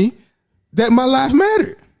telling me that my life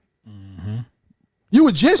mattered. Mm-hmm. You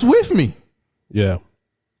were just with me. Yeah.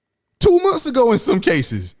 2 months ago in some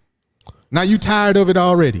cases. Now you tired of it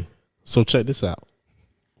already. So check this out.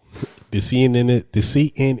 Did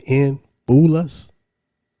CNN fool us?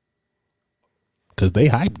 Because they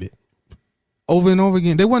hyped it. Over and over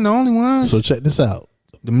again. They weren't the only ones. So check this out.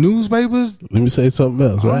 The newspapers. Let me say something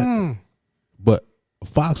else, right? But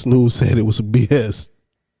Fox News said it was a BS.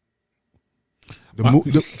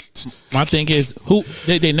 My thing is,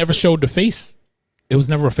 they never showed the face. It was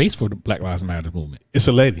never a face for the Black Lives Matter movement. It's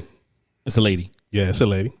a lady. It's a lady. Yeah, it's a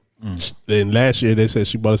lady. And last year they said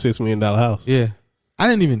she bought a $6 million house. Yeah. I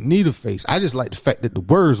didn't even need a face. I just like the fact that the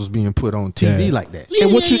words was being put on TV like that.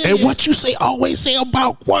 And what you say always say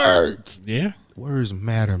about words. Yeah. Words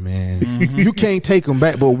matter, man. You can't take them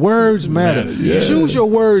back, but words matter. Yeah. Choose your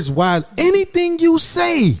words wisely. Anything you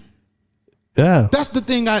say. Yeah. That's the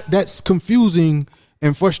thing that's confusing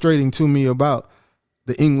and frustrating to me about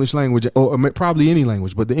the English language, or probably any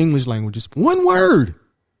language, but the English language is one word.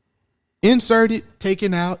 Insert it,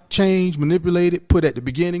 taken out, change, manipulate it, put at the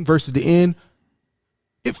beginning versus the end.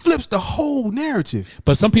 It flips the whole narrative.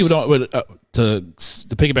 But some people don't, to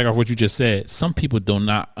piggyback off what you just said, some people do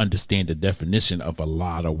not understand the definition of a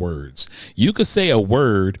lot of words. You could say a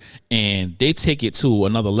word and they take it to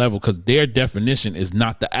another level because their definition is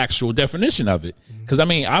not the actual definition of it. Because, I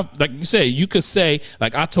mean, like you said, you could say,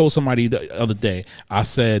 like I told somebody the other day, I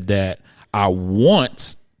said that I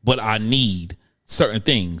want, but I need certain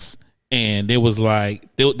things. And it was like,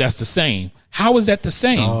 that's the same. How is that the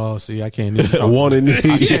same? Oh, see, I can't even talk. Want and need.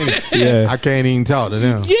 I can't even talk to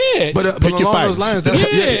them. Yeah. But along those lines,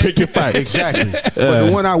 pick your fight. Exactly. But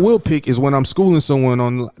the one I will pick is when I'm schooling someone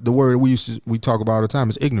on the word we talk about all the time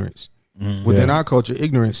is ignorance. Within our culture,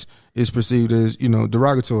 ignorance is perceived as,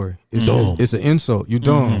 derogatory. It's an insult. You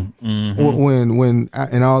dumb. When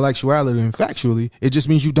in all actuality and factually, it just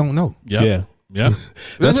means you don't know. Yeah. Yeah.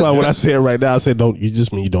 That's why when I say it right now, I said you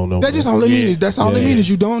just mean you don't know. That just all it means. That's all it means is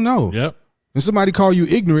you don't know. Yep. And somebody call you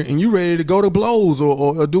ignorant and you ready to go to blows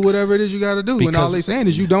or do whatever it is you got to do. And all they saying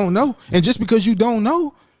is you don't know. And just because you don't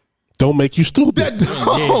know. Don't make you stupid.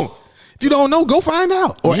 If you don't know, go find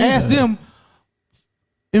out. Or ask them,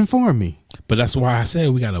 inform me. But that's why I said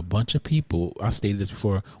we got a bunch of people, I stated this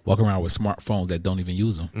before, walking around with smartphones that don't even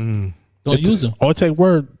use them. Don't use them. Or it take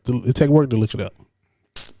work to look it up.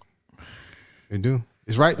 It do.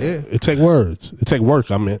 It's right there. It take words. It take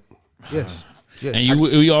work, I meant. Yes. And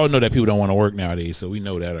we all know that people don't want to work nowadays, so we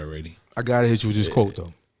know that already. I gotta hit you with this quote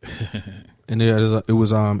though, and it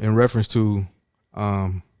was in reference to, I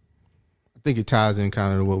think it ties in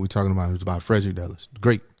kind of to what we're talking about. It was about Frederick Douglass,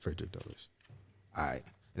 great Frederick Douglass. All right,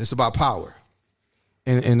 and it's about power,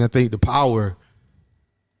 and I think the power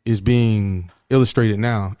is being illustrated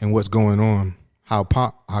now in what's going on. How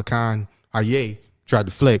Ye tried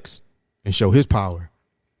to flex and show his power,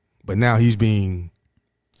 but now he's being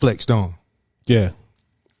flexed on. Yeah.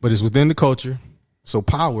 But it's within the culture. So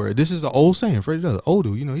power, this is an old saying, Freddie Douglass,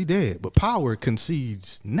 Odu, he dead. But power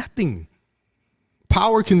concedes nothing.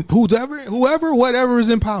 Power can, whatever is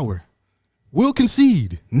in power will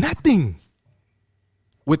concede nothing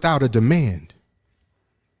without a demand.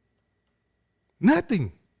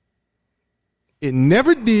 Nothing. It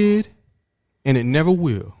never did, and it never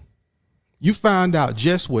will. You find out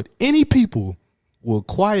just what any people will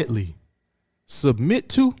quietly submit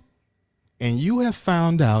to, and you have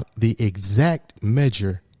found out the exact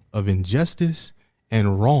measure of injustice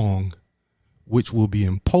and wrong which will be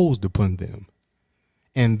imposed upon them.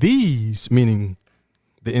 And these, meaning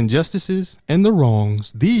the injustices and the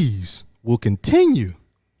wrongs, these will continue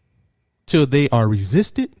till they are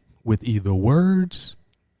resisted with either words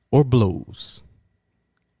or blows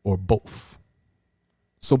or both.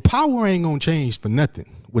 So power ain't gonna change for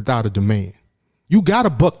nothing without a demand. You gotta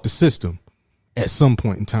buck the system at some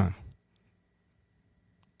point in time.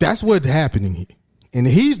 That's what's happening here. And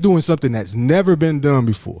he's doing something that's never been done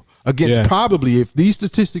before against probably, if these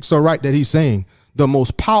statistics are right that he's saying, the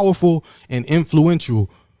most powerful and influential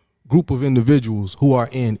group of individuals who are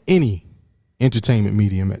in any entertainment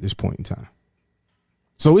medium at this point in time.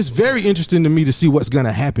 So it's very interesting to me to see what's going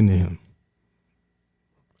to happen to him.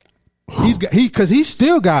 Because he's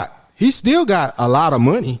still got a lot of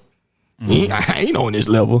money. He ain't on this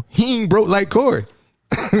level. He ain't broke like Corey.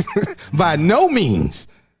 By no means.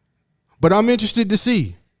 But I'm interested to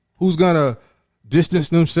see who's gonna distance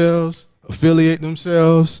themselves, affiliate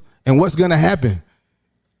themselves, and what's gonna happen.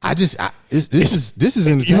 This is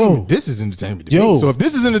entertainment. Yo. This is entertainment. To Yo. me. So if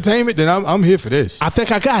this is entertainment, then I'm here for this. I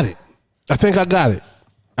think I got it.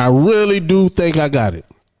 I really do think I got it.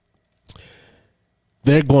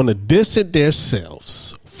 They're going to distance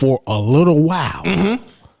themselves for a little while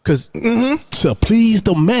to please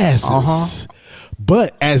the masses.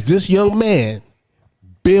 But as this young man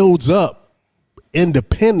builds up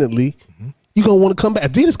independently, you're going to want to come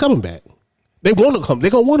back. Adidas coming back. They're going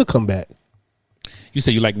to want to come back. You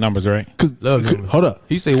say you like numbers, right? Hold up.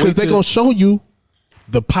 He say because they're going to show you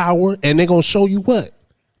the power, and they're going to show you what?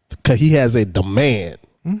 Because he has a demand.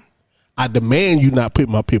 I demand you not put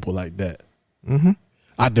my people like that.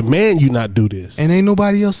 I demand you not do this. And ain't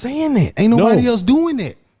nobody else saying that. Ain't nobody else doing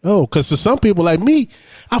that. No, because to some people like me,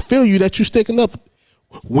 I feel you that you sticking up.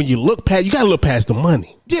 When you look past, you got to look past the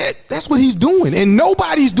money. Yeah, that's what he's doing. And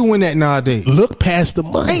nobody's doing that nowadays. Look past the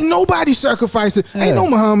money. Ain't nobody sacrificing. Yeah. Ain't no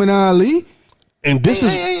Muhammad Ali. And this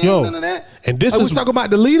is Ain't none of that. And this we is talking about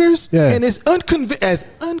the leaders. Yeah. And it's as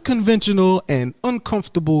unconventional and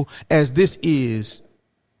uncomfortable as this is.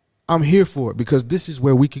 I'm here for it because this is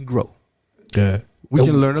where we can grow. Yeah. We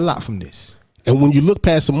can learn a lot from this. And when you look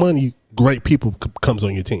past the money, great people comes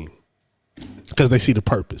on your team because they see the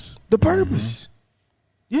purpose. The purpose.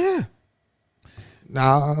 Yeah.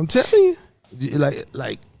 Now I'm telling you,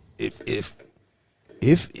 like if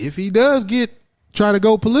he does try to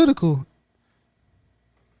go political.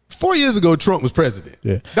 4 years ago, Trump was president.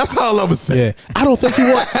 Yeah, that's all I'm gonna say. Yeah, I don't think he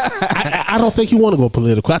want. I don't think he want to go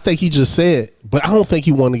political. I think he just said, but I don't think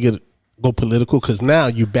he want to go political because now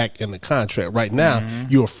you back in the contract. Right now,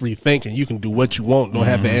 you're a free thinker. You can do what you want. Don't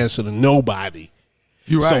have to answer to nobody.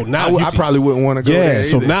 You're right. So now I probably wouldn't want to go. Yeah. There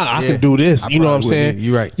So either. now I can do this. You know what I'm saying?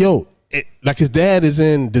 You're right. Yo, like his dad is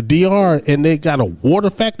in the DR and they got a water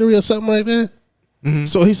factory or something like that.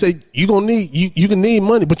 So he said, "You gonna need you can need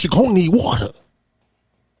money, but you're gonna need water."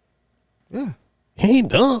 Yeah. He ain't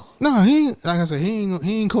dumb. No, he ain't. Like I said, he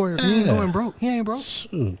ain't going broke. He ain't broke.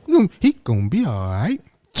 He gonna be all right.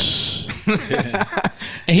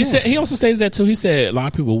 And he also stated that too. He said a lot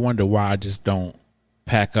of people wonder why I just don't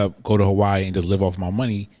pack up, go to Hawaii, and just live off my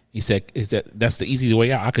money. He said, that's the easiest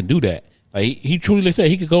way out. I can do that. Like he truly said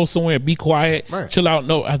he could go somewhere, be quiet, chill out,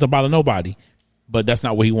 no have to bother nobody. But that's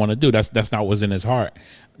not what he want to do. That's not what's in his heart.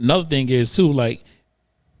 Another thing is too, like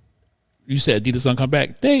you said, Adidas gonna come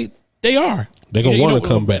back. They are. They're gonna want to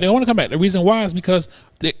come back. They want to come back. The reason why is because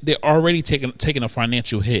they're already taking a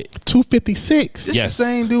financial hit. 256. This Yes. the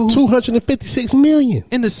same dude. 256 million.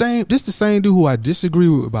 This the same dude who I disagree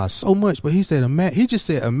with about so much. But he said, he just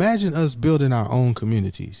said, imagine us building our own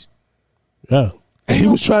communities. Yeah, and he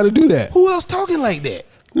was trying to do that. Who else talking like that?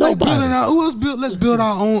 Nobody. Like who else build? Let's build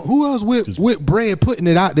our own. Who else with bread putting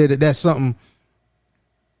it out there that's something.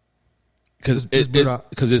 Because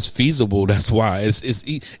it's feasible. That's why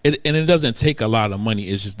and it doesn't take a lot of money.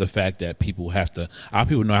 It's just the fact that our people have to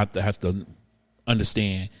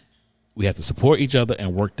understand we have to support each other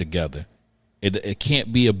and work together. It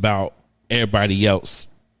can't be about everybody else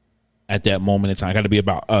at that moment in time. It got to be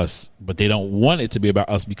about us, but they don't want it to be about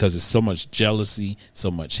us because there's so much jealousy,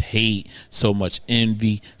 so much hate, so much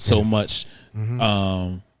envy, so much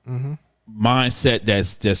mindset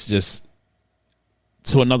that's just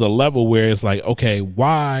to another level where it's like, okay,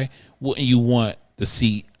 why wouldn't you want to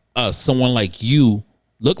see us, someone like you,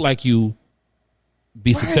 look like you,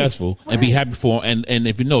 be successful and be happy for them? And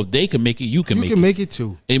if you know they can make it, you can make it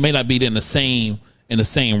too. It may not be in the same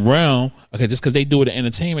realm. Okay, just because they do it in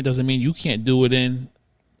entertainment doesn't mean you can't do it in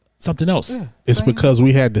something else. Yeah, it's because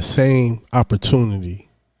we had the same opportunity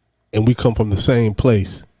and we come from the same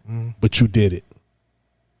place, but you did it.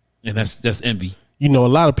 And that's envy. You know, a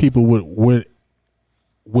lot of people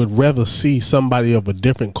would rather see somebody of a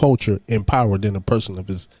different culture in power than a person of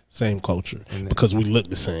his same culture because we look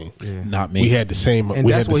the same. Yeah. Not me. We had the same. And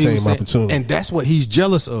we had the same opportunity, and that's what he's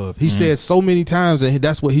jealous of. He said so many times, and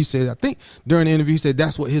that's what he said. I think during the interview, he said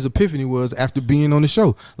that's what his epiphany was after being on the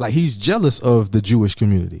show. Like he's jealous of the Jewish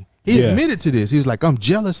community. He admitted to this. He was like, "I'm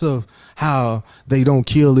jealous of how they don't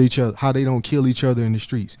kill each other. How they don't kill each other in the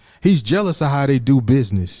streets. He's jealous of how they do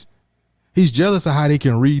business. He's jealous of how they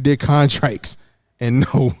can read their contracts and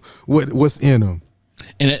know what's in them."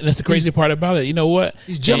 And that's the crazy part about it. You know what?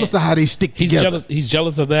 He's jealous of how they stick together. He's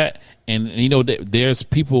jealous of that. And you know, there's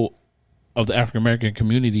people of the African American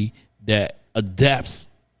community that adapts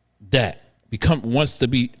that, wants to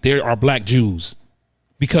be. There are black Jews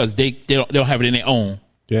because they don't have it in their own.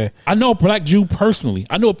 Yeah, I know a black Jew personally.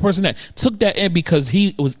 I know a person that took that in because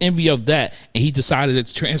he was envy of that, and he decided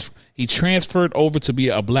to transfer. He transferred over to be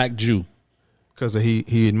a black Jew. Because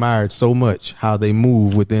he admired so much how they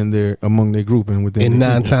move among their group and within. And their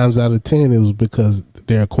 9 group. times out of 10, it was because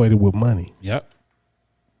they're equated with money. Yep.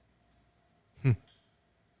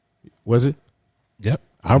 Was it? Yep.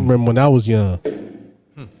 I remember when I was young,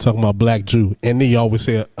 talking about black Jew, and they always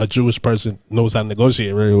say a Jewish person knows how to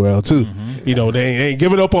negotiate very well too. You know, they ain't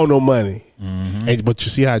giving up on no money. But you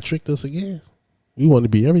see how it tricked us again? We want to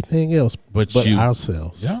be everything else but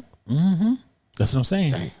ourselves. Yep. That's what I'm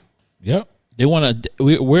saying. Dang. Yep. They want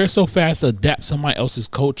to. We're so fast to adapt somebody else's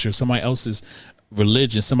culture, somebody else's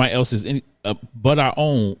religion, somebody else's, but our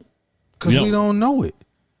own. Because we don't know it.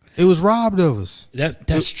 It was robbed of us.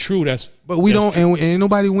 That's true. But we don't, and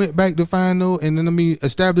nobody went back to find no. And then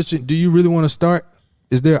establish it. Do you really want to start?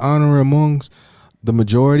 Is there honor amongst the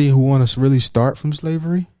majority who want to really start from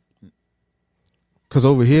slavery? Because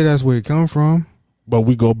over here, that's where it come from. But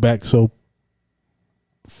we go back so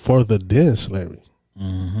further than slavery.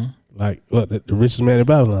 Like what the richest man in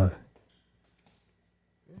Babylon.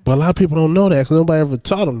 But a lot of people don't know that because nobody ever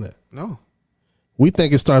taught them that. No. We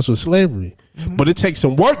think it starts with slavery, but it takes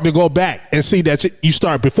some work to go back and see that you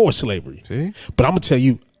start before slavery. See? But I'm gonna tell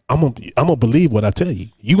you, I'm gonna believe what I tell you.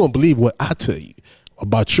 You gonna believe what I tell you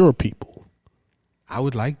about your people. I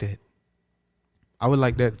would like that. I would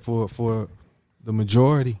like that for the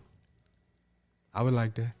majority. I would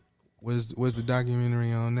like that. Where's the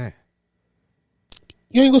documentary on that?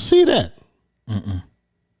 You ain't gonna see that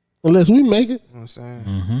unless we make it. You know what I'm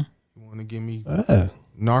saying? You want to give me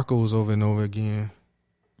Narcos over and over again?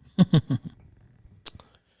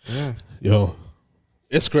 Yeah. Yo,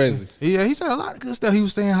 it's crazy. Yeah, he said a lot of good stuff. He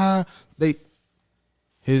was saying how he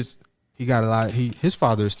got a lot. His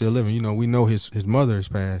father is still living. You know, we know his mother has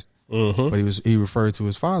passed, but he referred to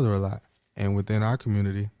his father a lot. And within our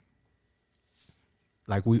community,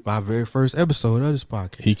 like our very first episode of this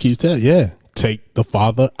podcast, He keeps telling, take the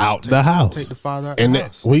father out the house. take the father out and the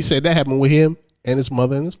house. He said that happened with him and his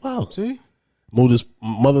mother and his father. See, moved his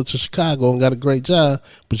mother to Chicago and got a great job,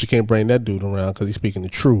 but you can't bring that dude around because he's speaking the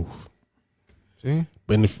truth. see,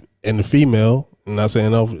 But and the female, I'm not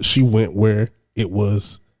saying no, she went where it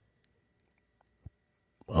was,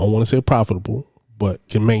 I don't want to say profitable, but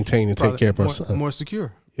can maintain and take care of her son. more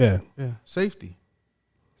secure. Yeah. Safety.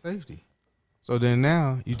 So then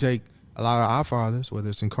now you take a lot of our fathers, whether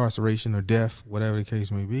it's incarceration or death, whatever the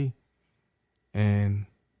case may be, and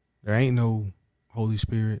there ain't no Holy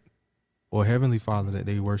Spirit or Heavenly Father that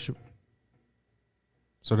they worship.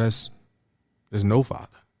 So there's no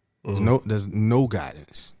Father. There's no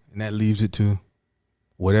guidance, and that leaves it to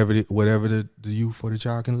whatever the youth or the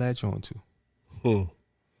child can latch on to.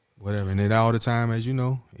 Whatever, and then all the time, as you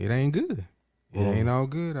know, it ain't good. It ain't all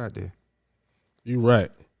good out there. You're right.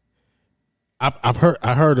 I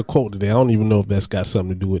heard a quote today. I don't even know if that's got something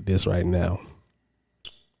to do with this right now.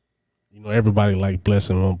 You know, everybody like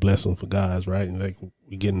blessing on blessing for guys, right? And like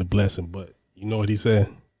we getting the blessing, but you know what he said?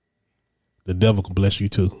 The devil can bless you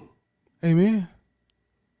too. Amen.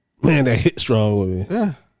 Man, that hit strong with me.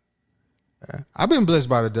 Yeah. I've been blessed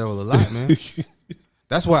by the devil a lot, man.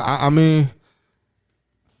 That's why I mean,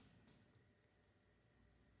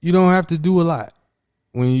 you don't have to do a lot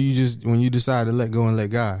when you decide to let go and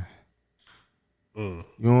let God. You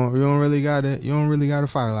don't really gotta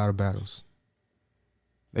fight a lot of battles.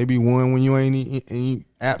 They be won when you ain't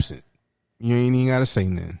absent. You ain't even gotta say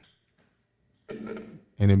nothing,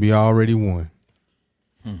 and it be already won.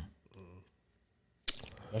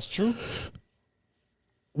 That's true.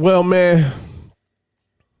 Well, man,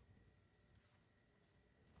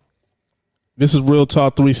 this is Real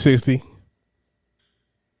Talk 360.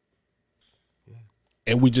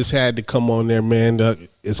 And we just had to come on there, man.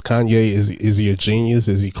 Is Kanye, is he a genius?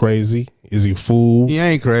 Is he crazy? Is he a fool? He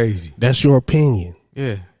ain't crazy. That's your opinion.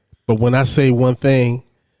 Yeah. But when I say one thing,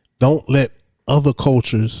 don't let other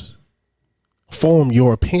cultures form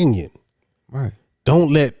your opinion. Right.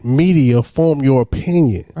 Don't let media form your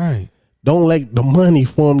opinion. Right. Don't let the money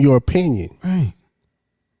form your opinion. Right.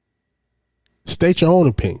 State your own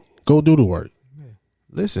opinion. Go do the work.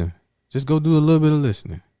 Listen. Just go do a little bit of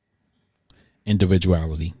listening.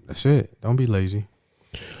 Individuality. That's it. Don't be lazy.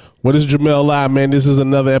 What is Jamel Live, man? This is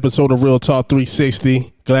another episode of Real Talk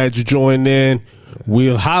 360. Glad you joined in.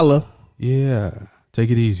 We'll holla. Yeah.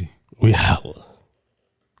 Take it easy. We holla.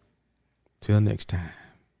 Till next time.